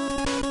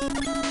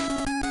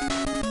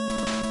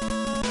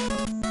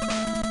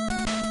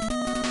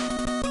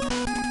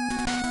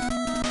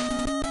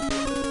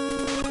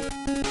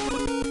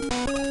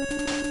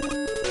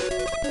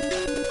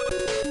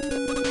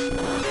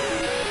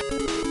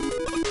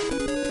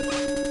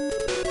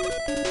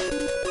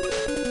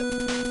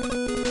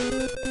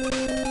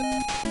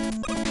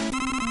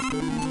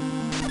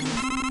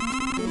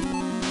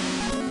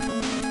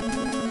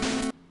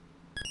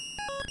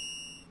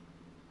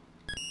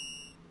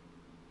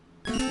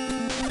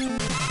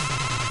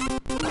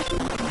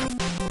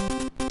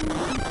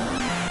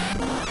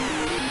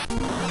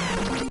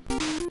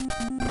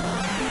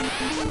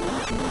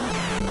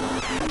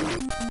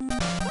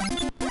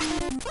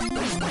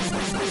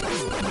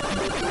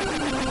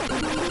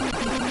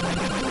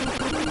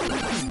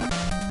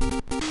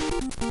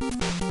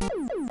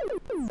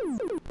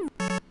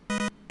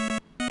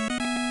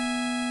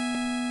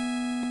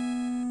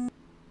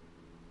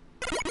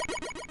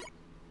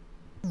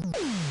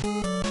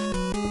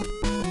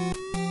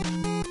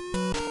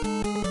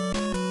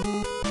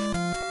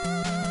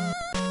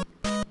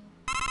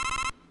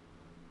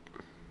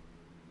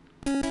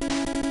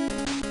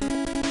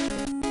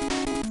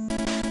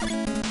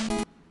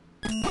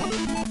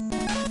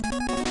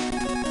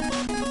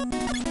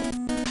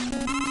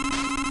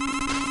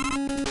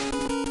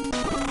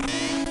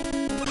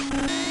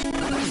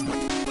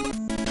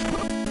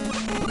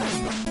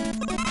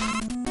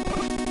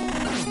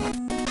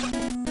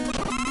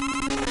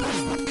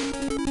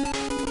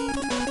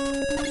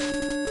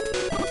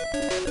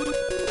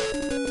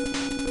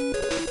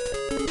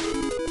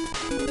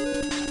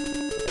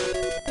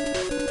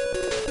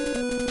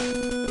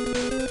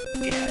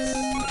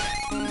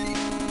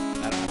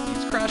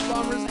 Crash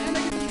bombers and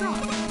I get the drop.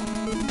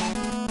 Yeah.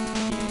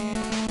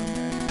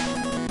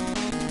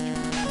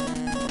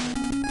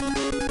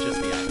 Just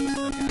the items.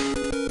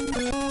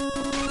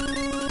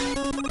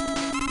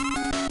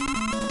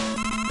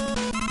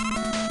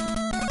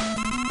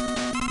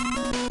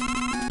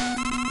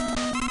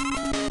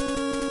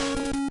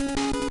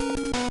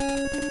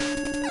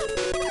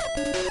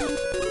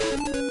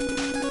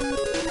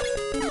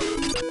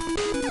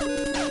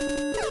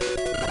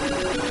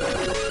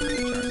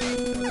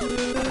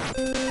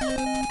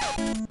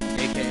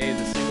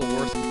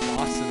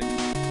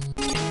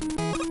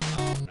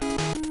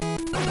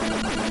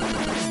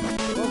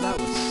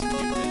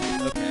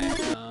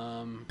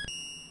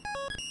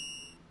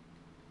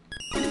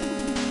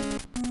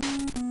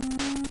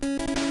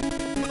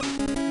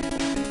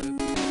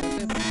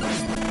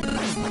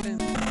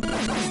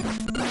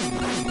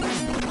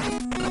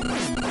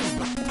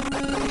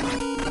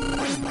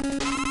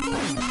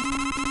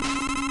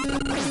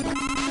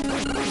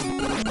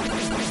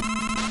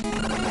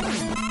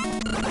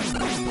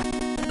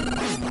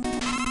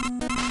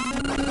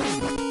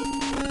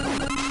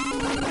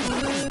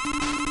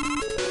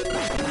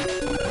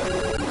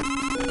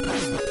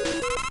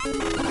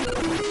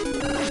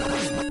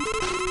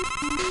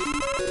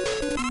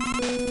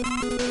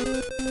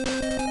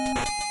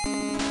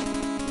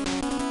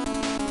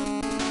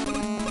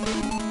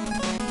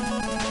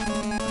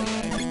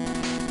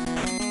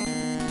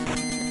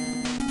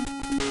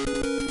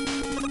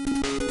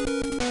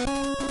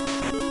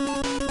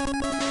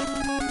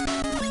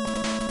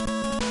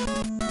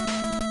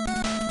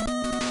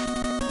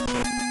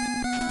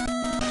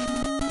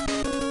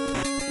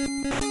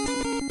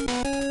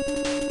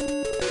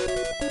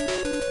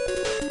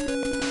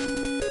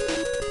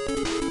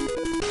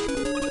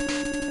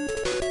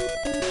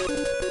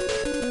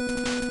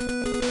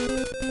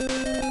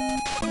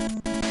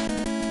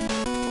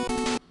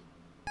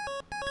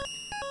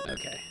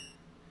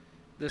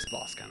 This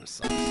boss kind of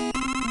sucks.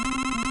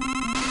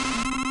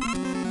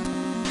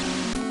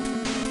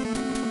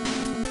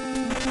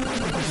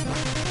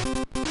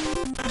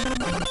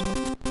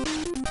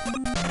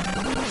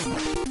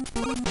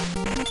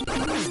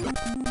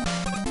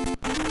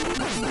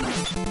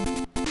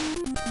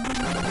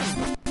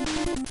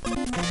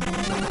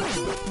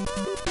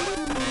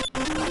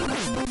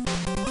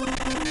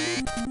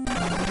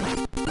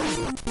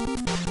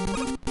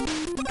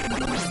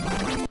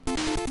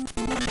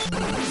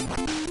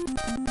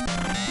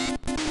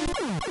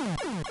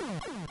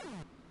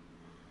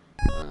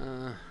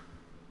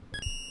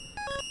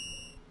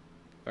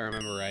 If I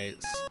remember right,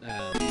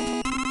 dying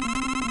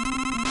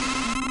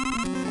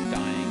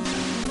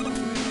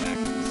back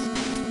to this.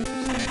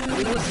 I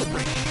mean, it was still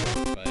pretty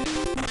short, but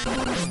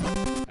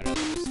I don't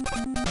know,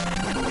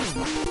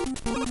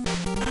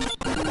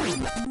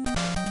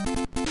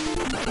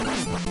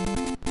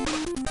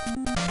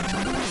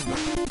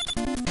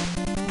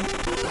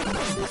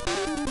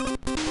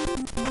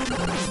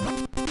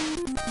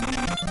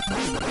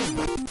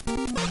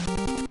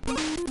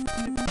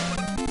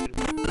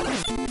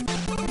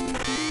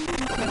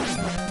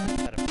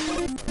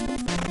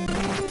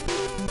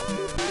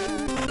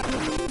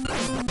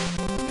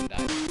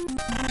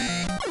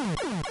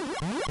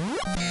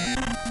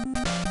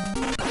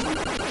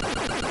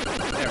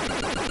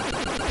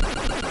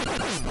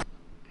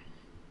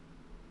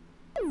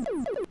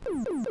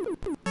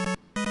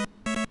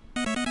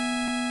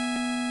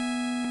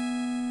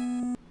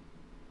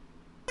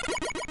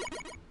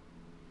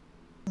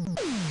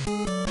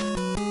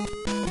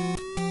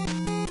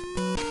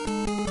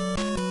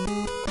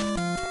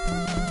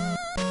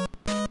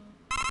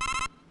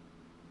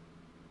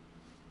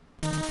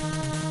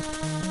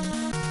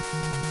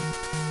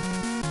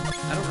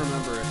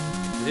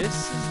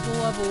 This is the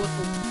level with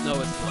the... No,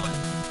 it's not.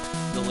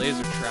 The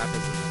laser trap is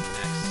in the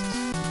next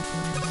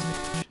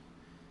stage.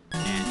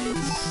 And it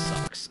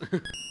sucks.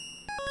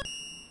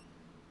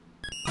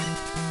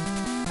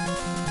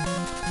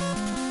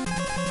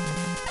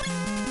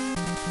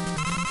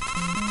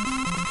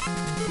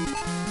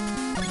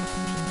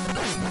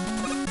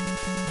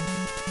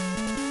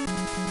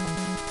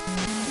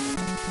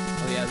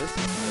 Oh yeah, this is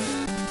the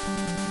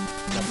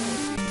level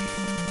with the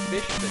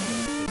fish that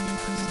goes with the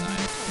art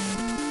style.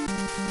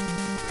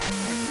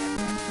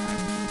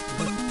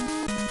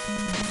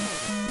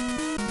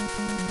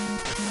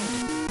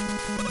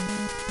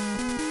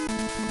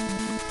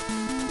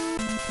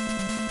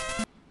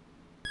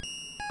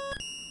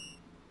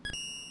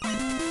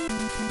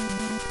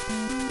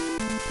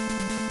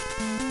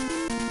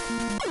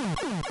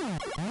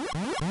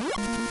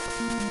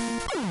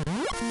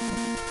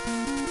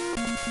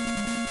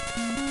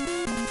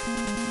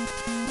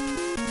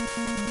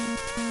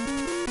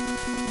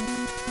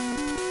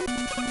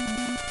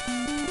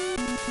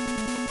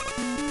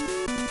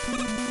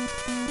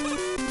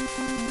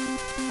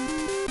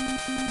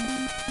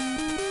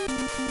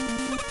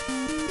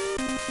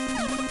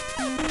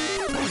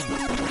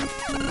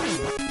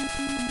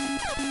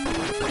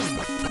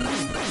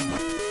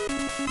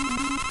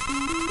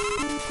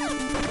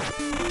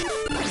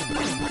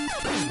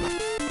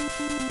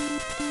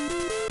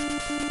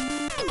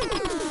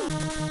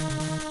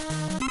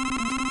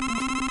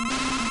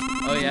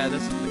 Oh yeah,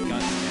 this is the gun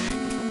tank.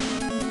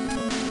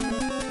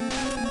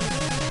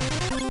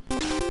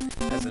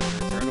 As a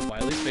return of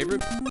Wily's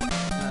favorite item.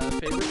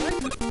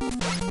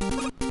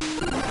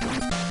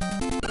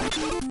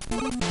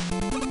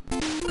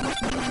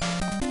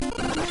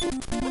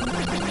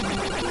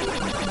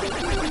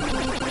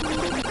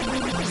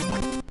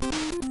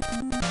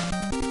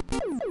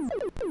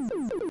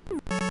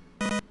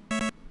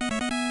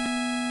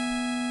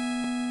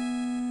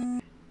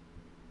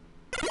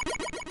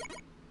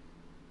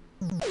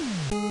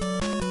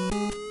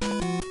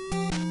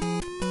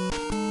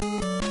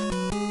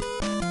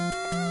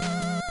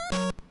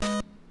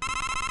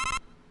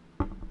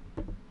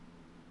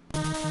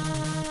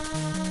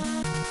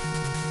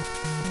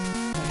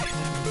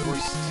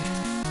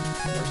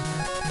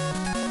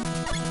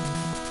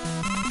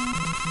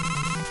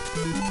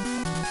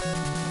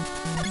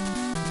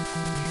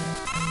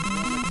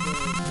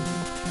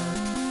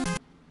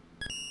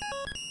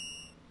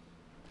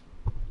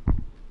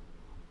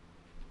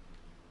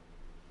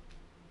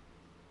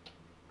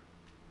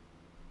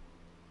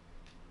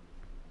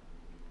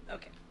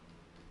 Okay.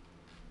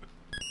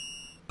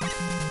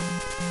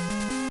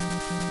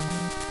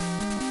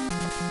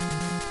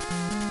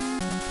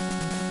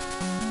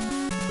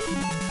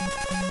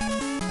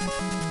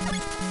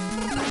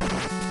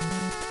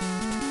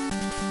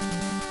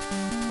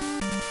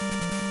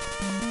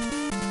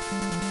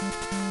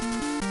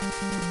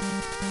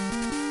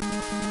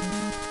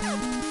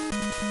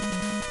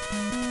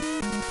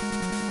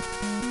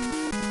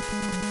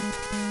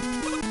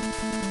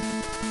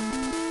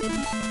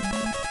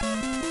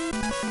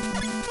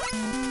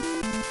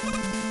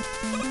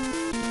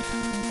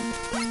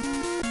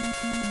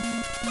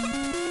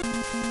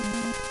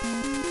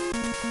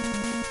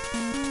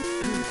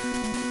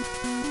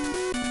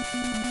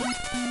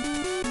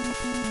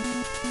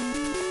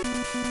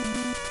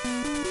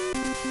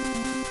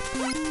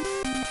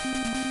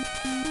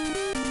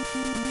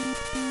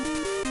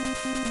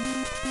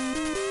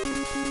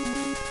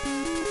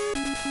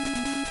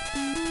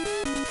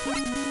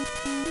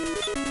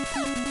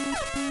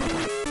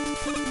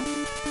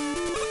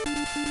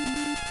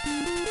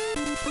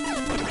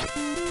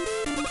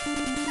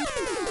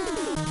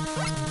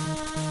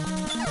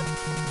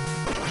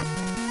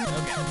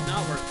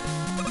 Not worth it.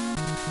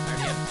 I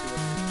already have two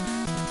of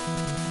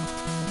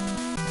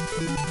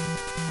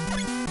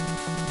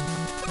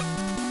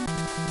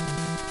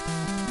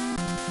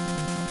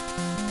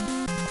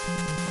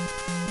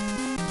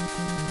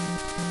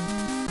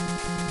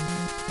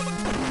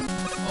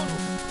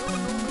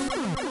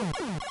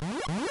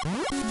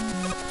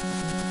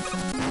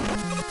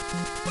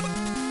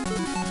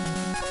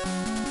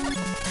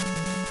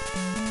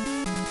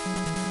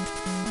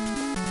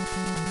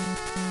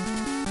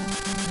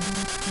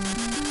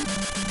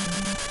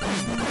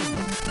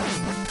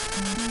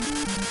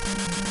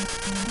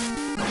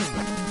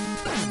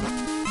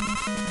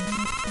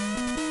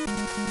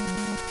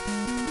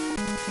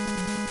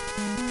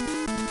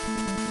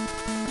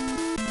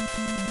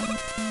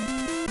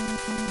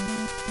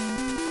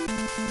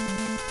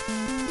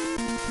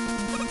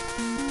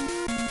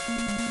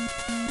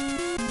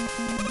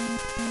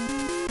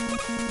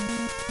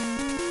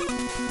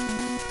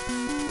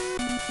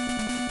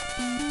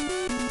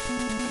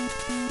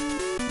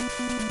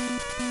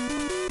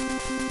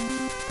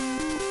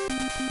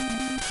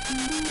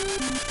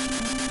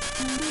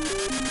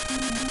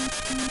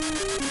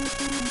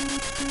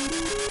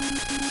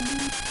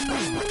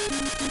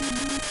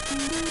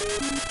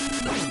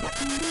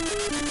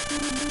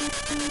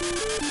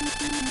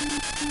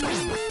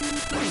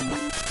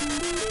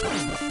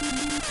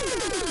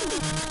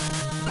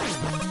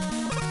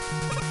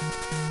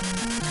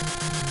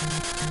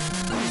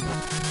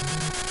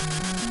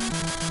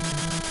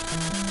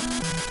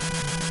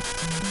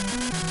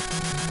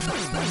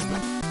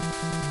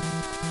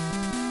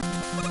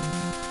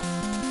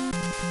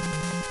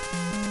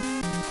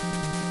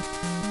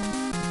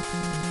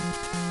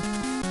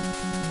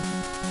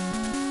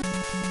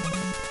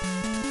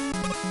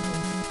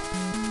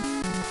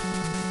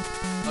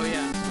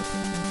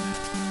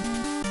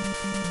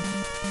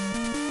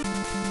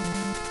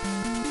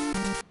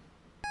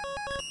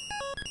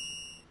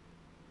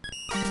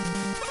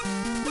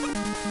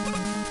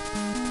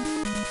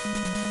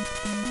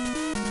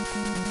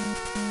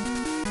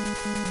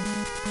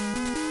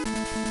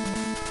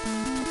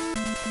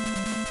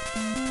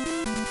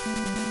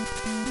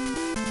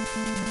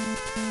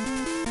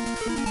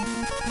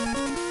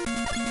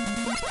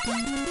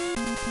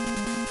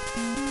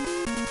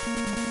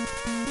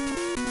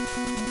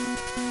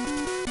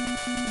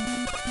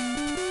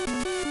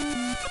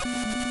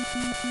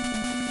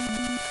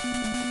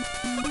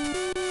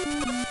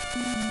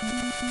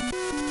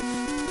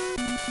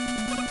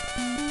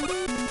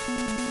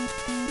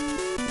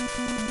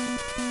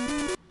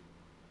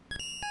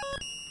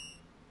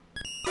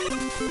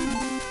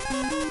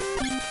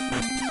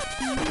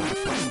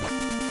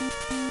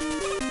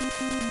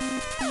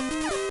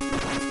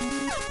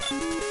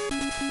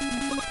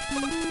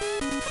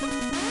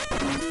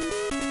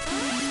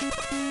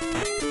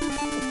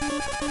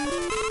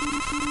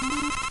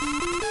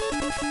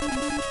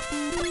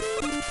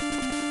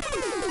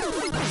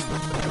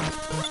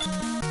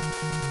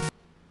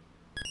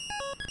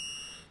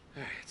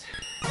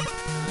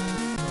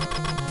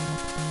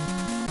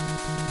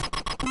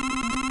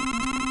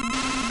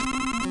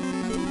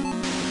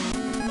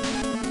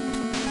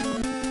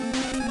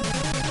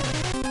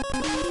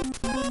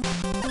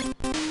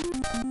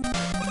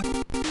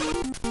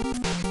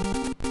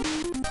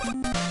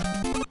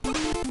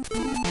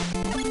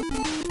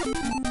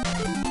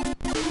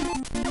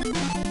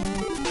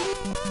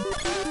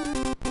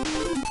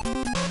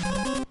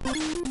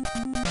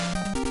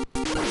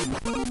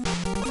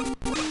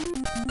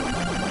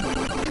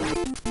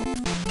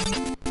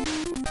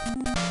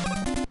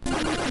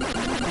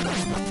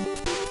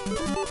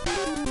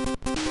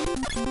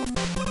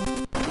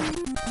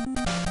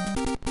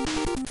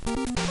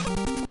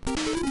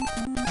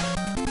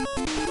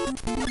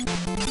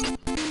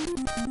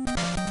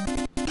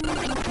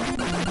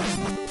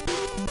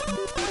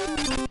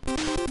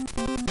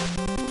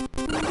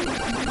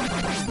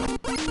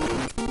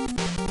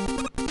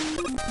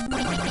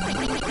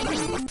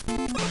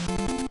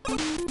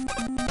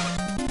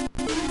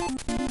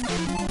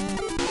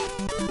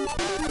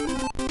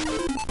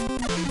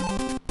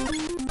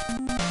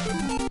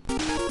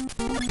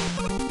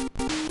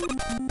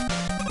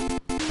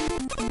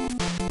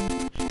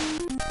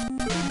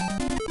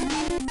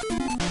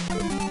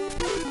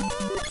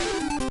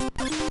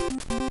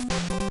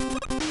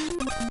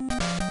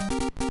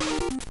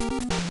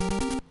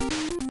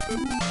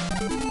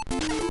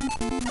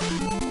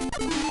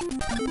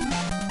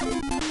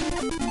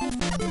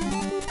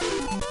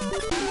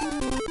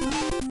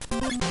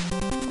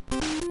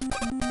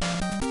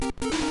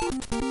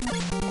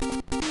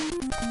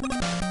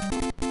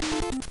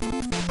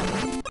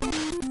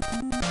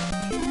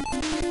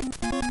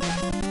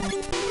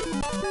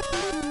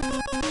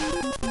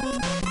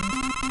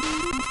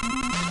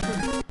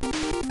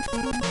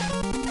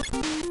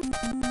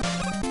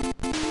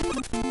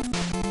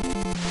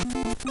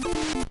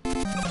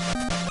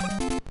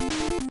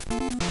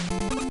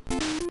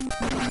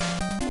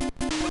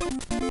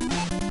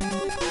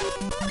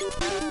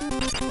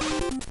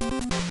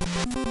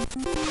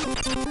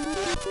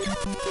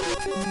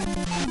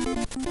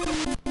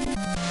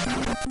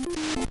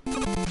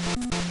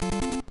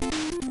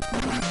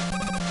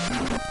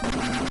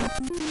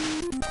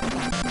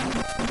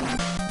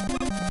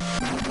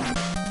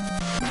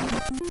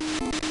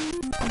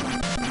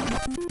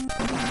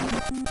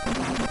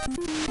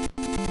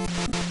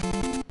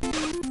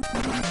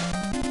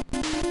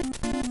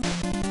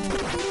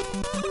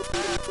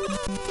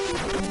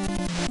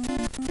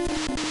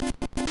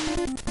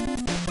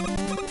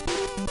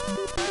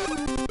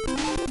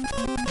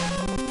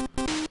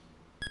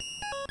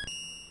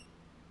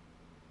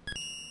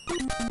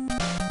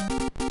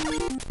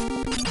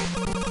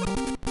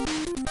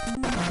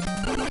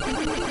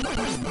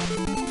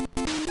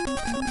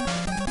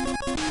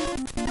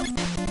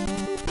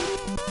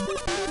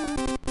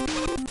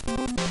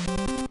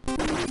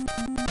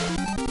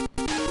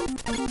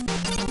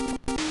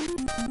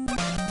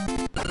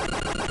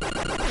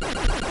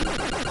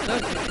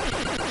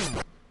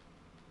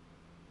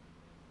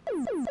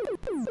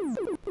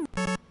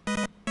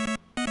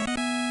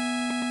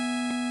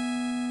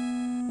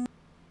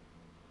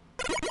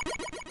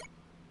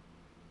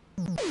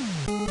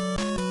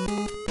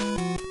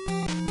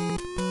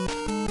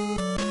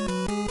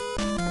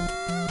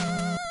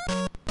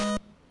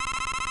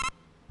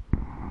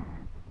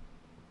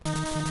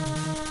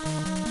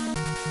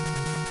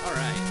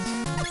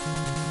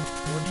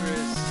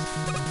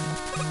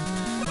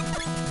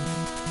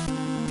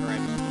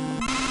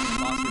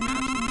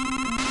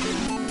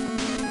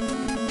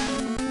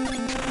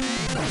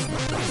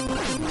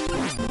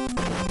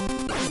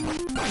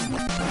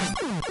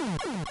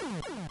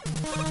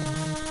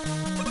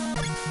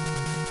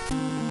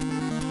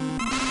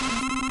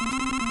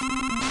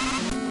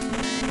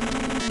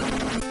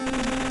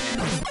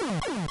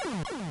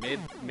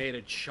Made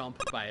a chump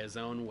by his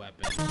own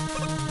weapon.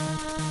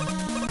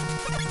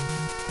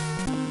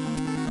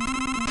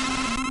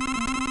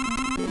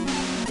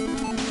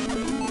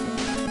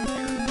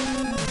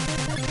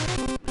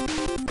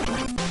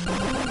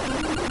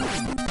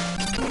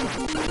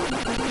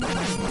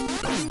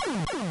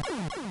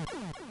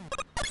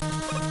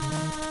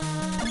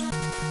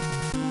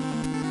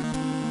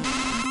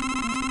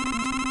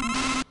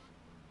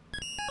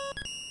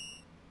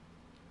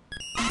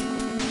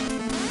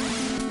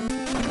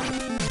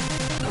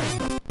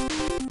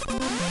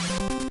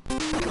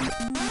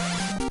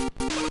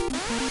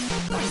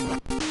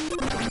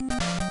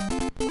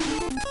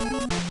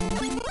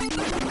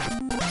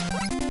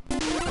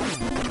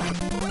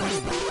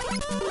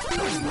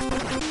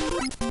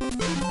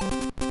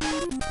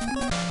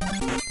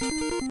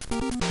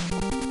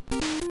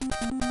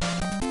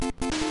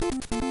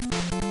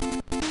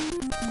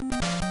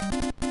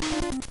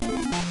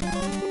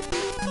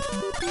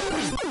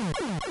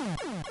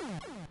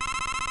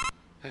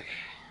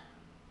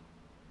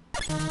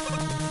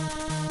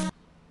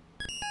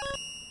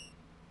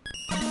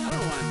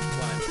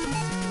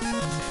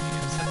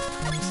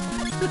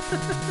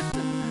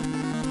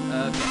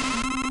 Okay.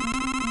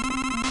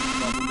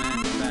 Bubble Man,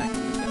 you're back.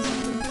 You've got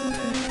something to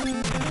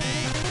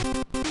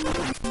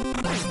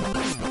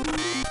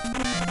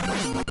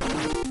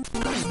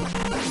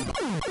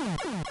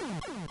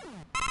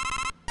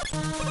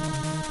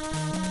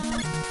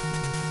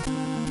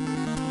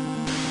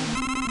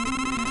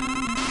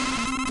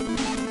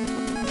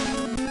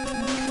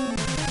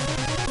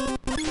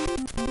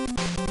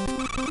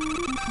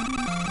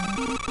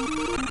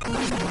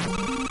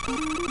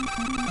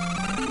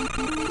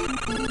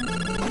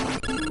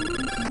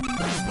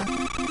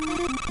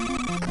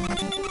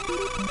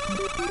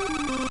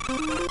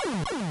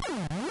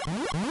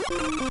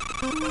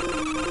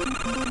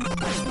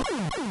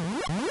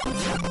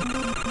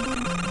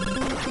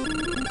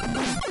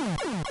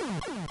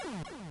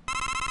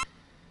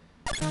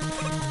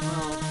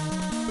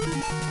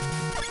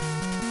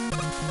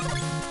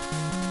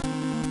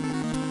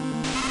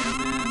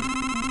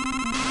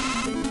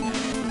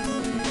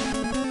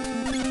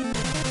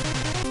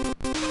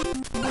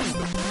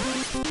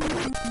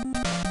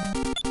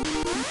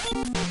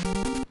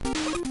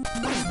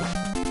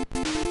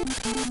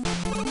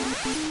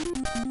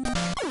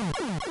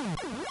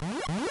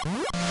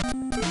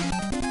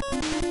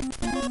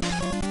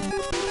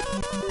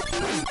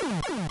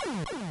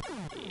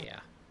yeah.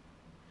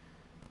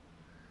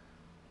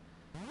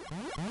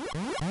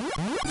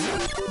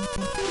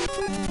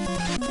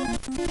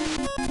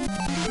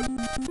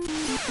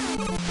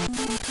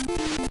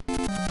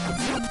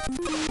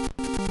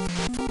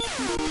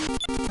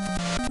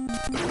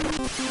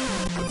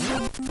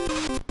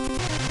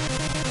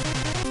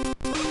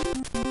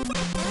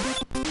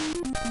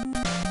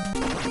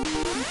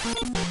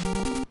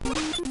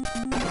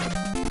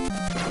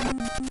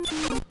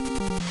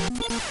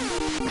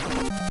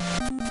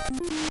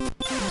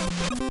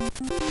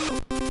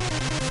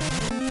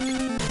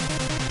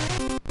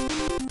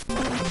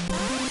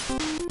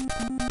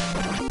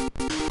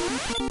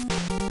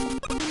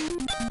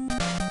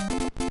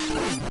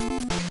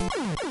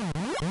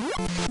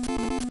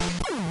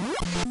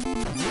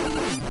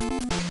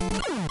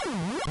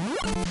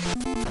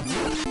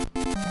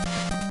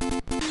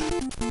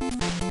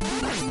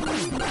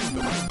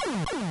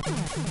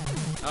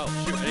 Oh,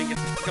 shoot, I didn't get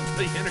to pick up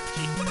the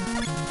energy.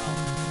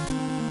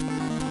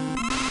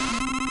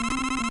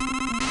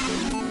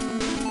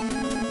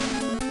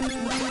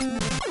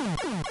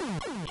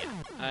 Yeah,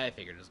 I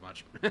figured as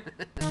much.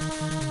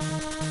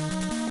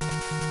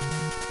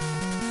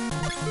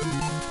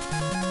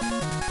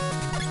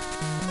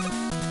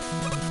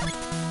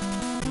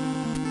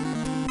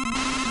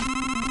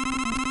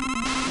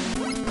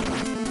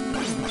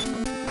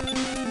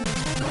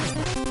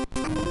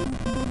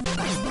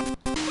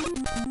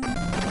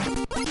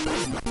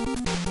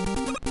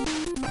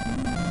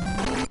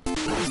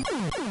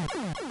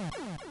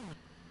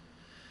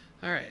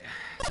 Alright,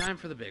 time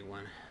for the big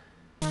one.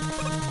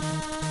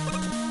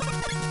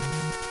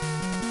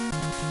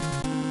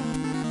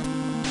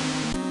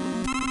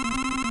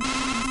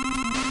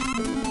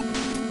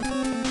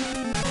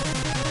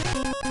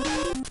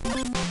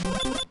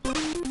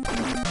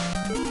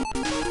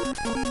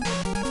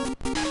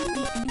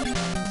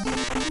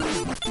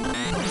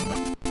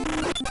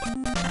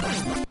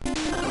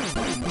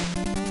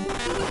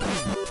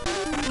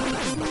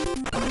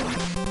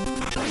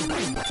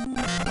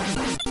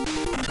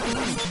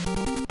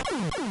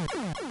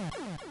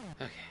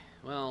 Okay,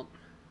 well...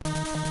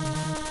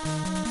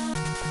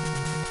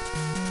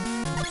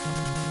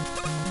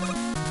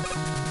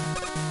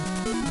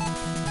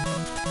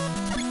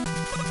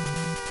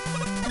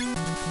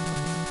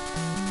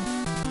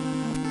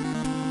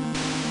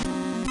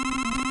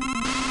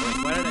 Wait,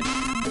 why did I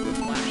do a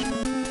flash?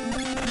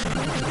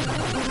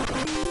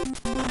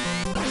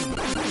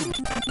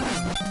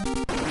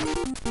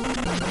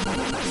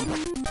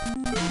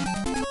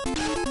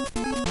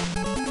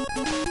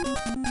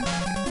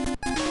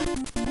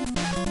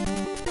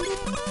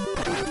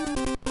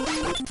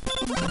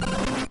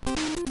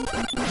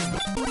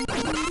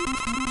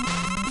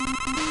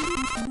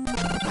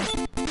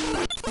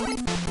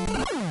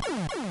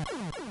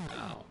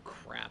 Oh,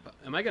 crap.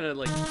 Am I gonna,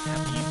 like,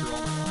 have to eat through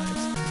all my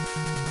lives?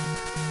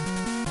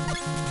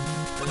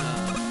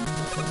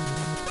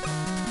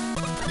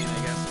 I mean, I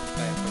guess if I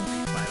have to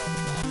refight all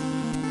the bosses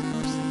in the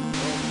worst thing in the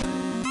world,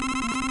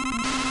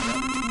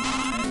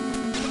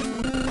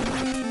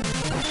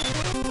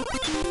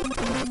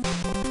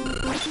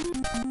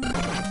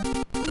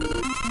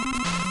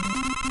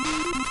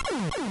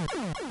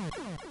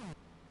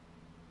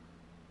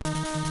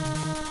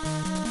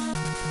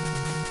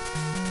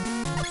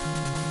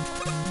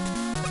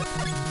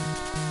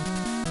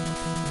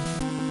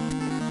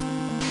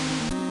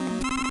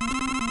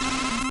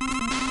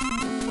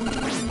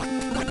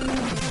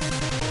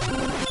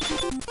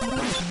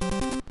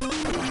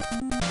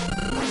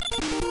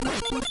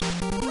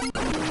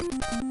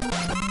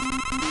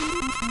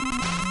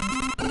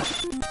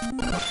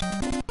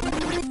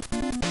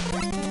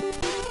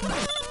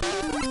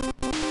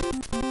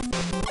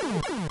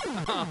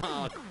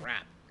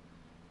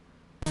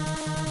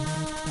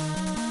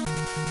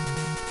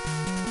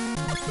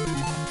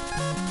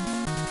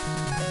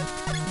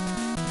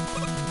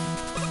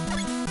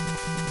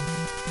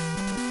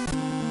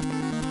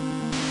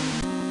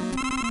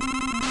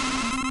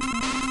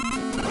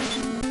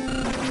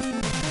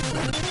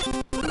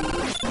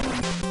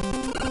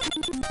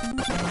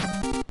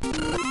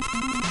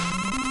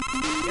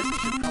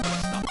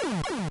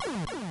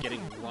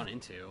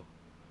 into.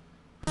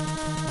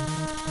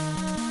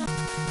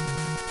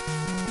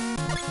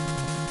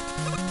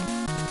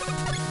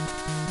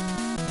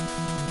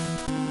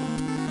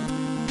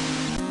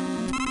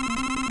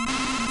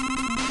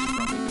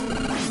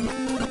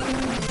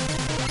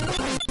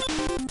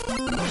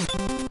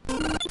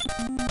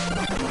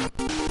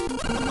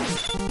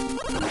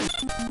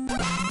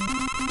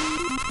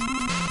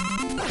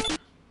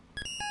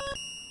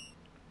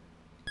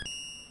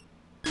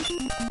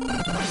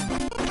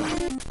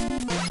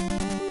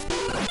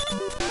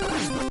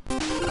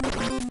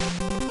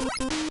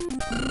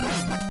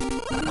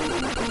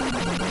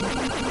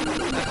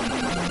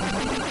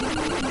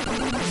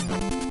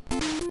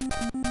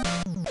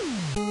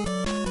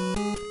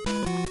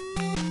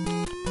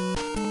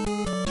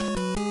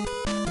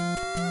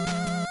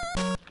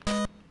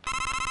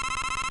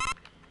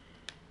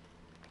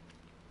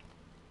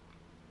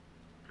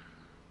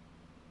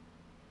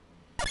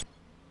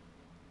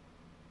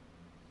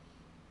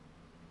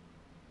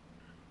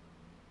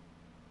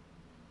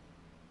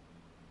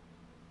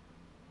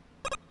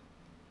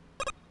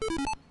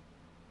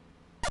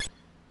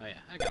 Oh yeah,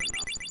 I got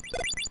enough.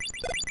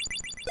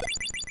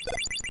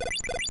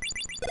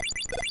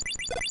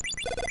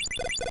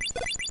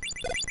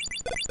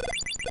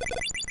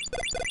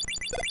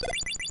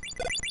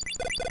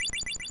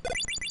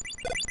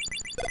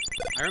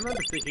 I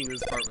remember thinking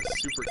this part was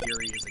super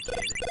eerie as a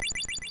kid.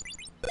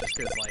 Just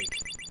because, like,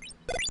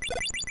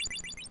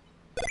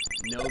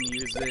 no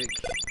music,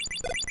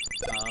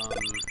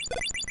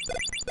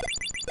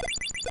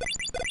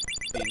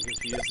 being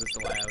confused as to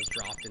why I was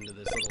dropped into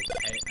this little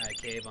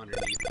cave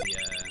underneath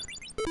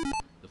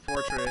the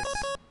fortress,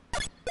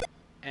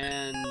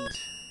 and,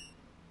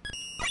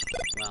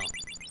 well,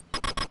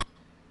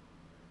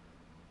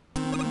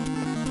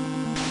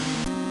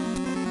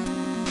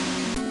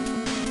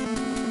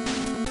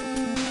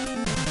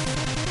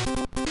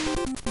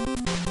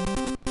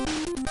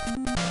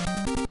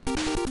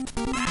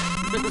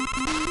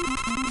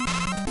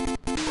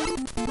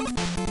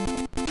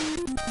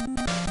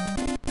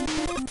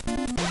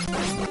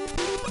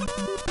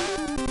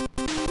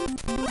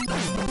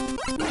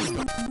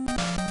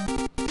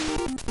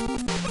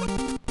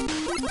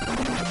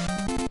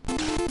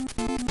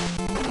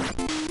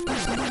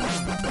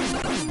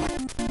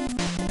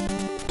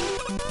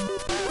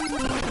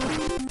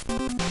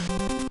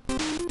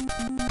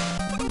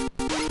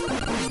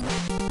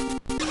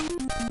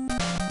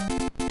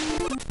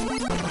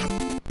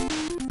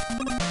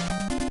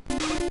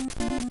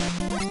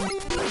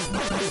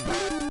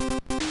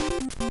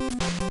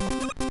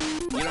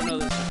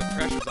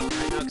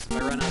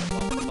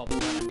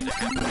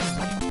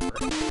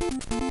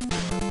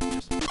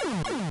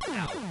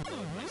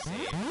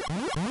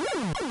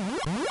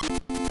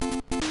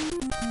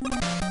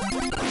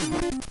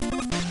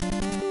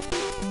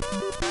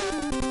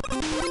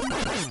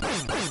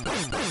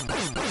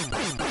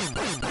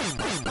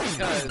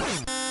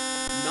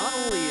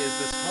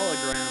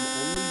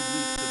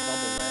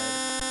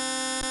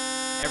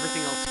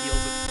 everything else heals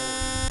it fully.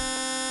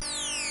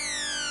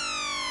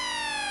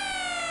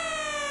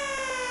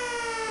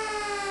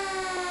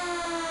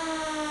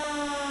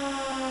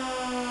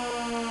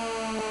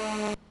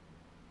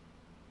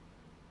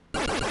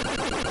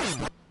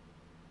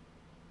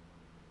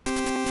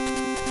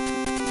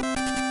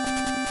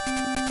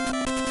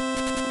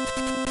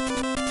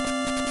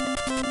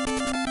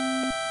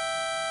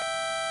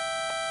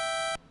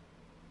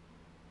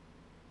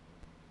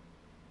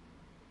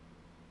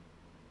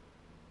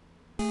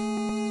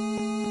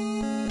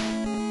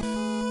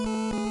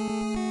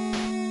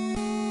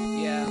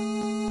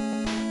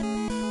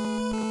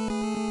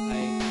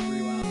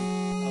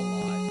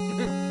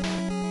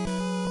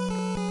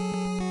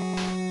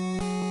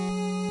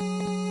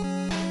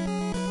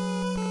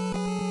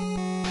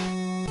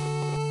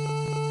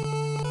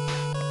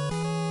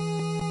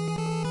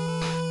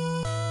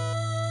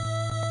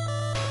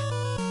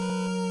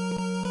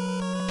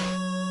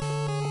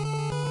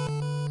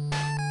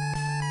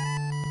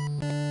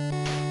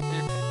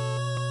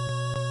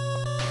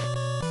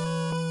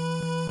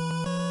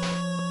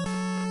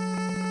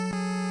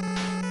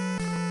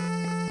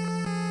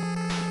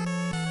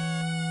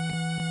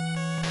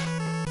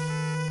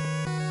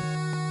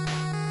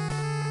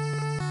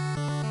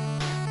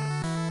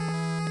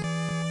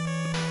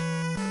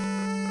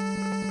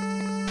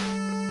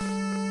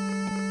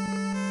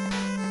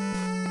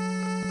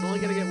 It's only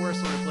gonna get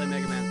worse when I play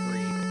Mega Man 3.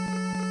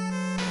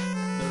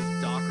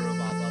 Those Doc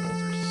Robot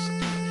levels are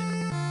stupid.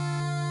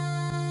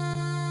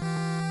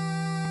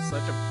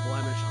 Such a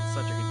blemish on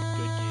such a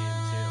good game,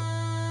 too.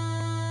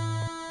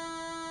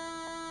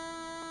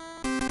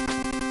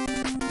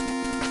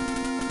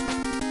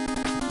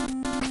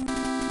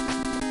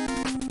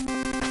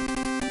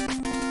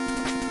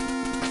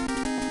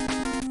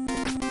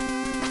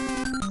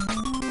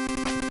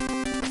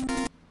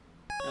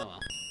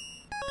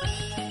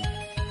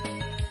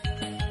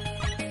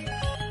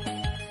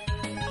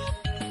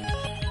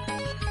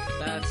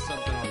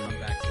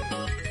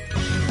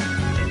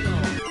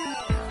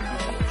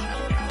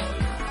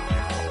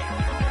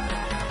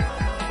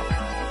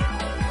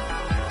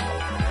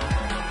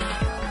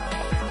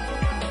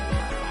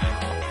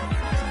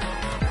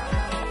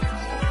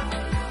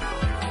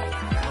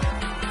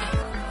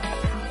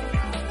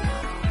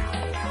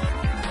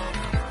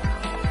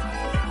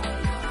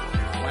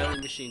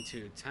 Machine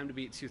 2. Time to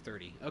beat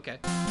 230. Okay.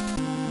 Let's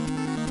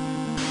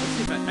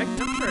see if I'm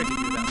sure I can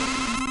do that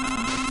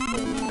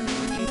with full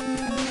energy.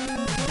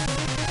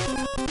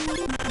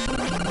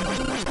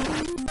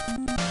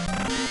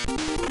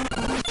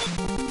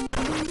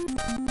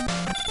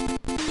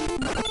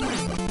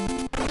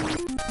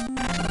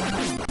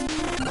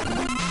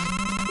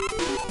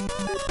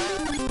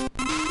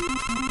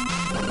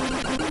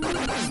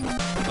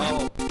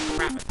 Oh,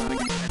 crap. I thought I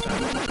could get that.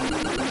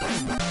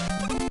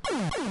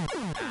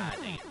 Ah,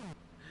 dang it.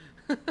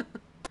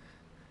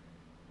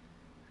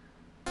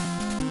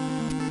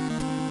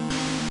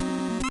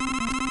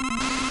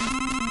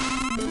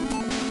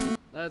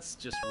 Let's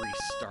just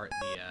restart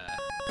the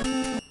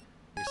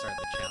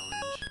challenge.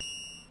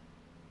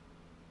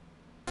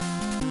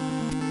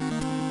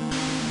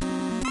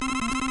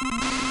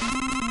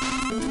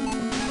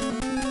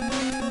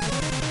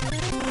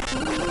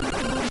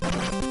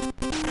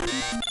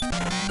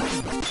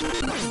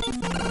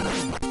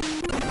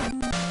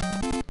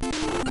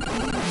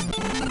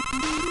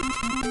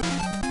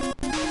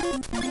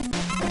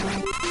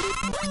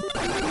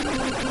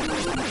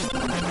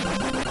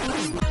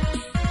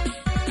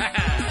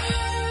 Haha!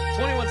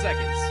 21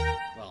 seconds.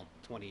 Well,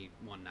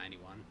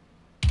 21:91.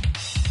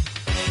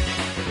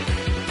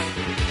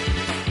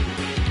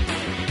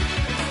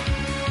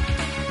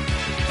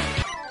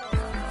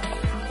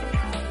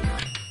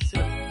 See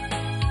what the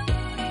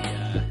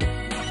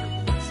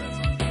leaderboard says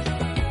on these.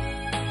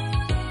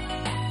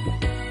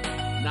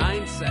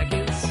 9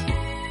 seconds?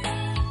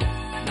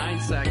 9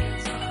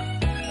 seconds,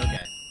 huh?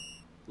 Okay.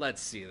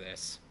 Let's see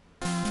this.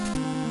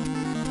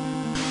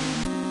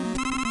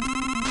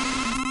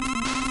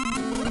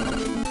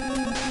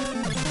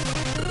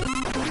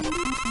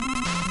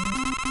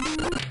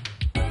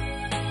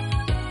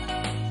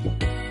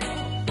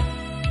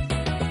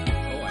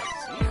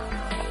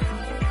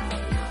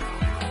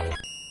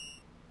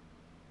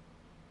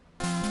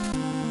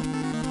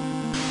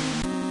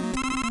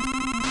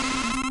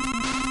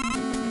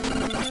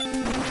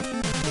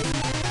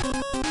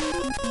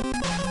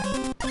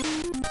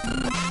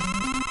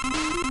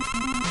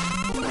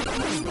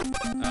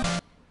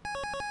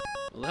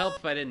 It'll help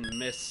if I didn't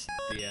miss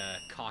the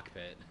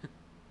cockpit.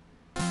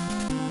 Oh,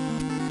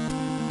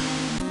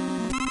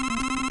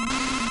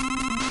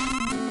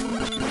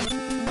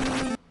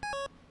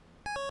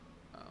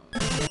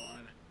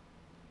 God.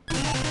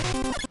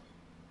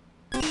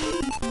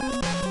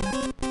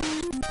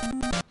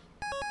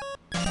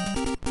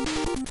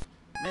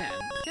 Man,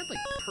 you had like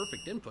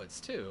perfect inputs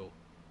too.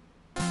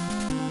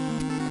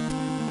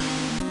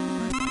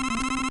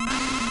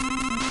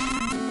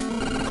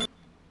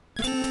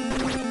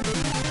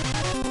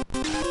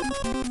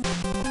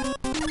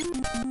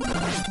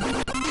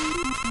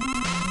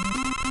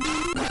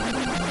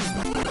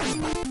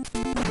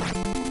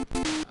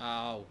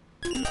 Oh.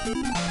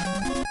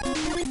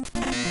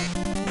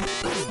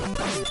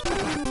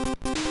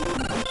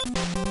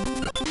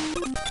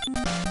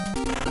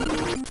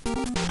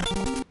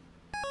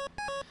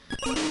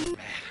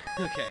 Man,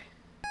 okay.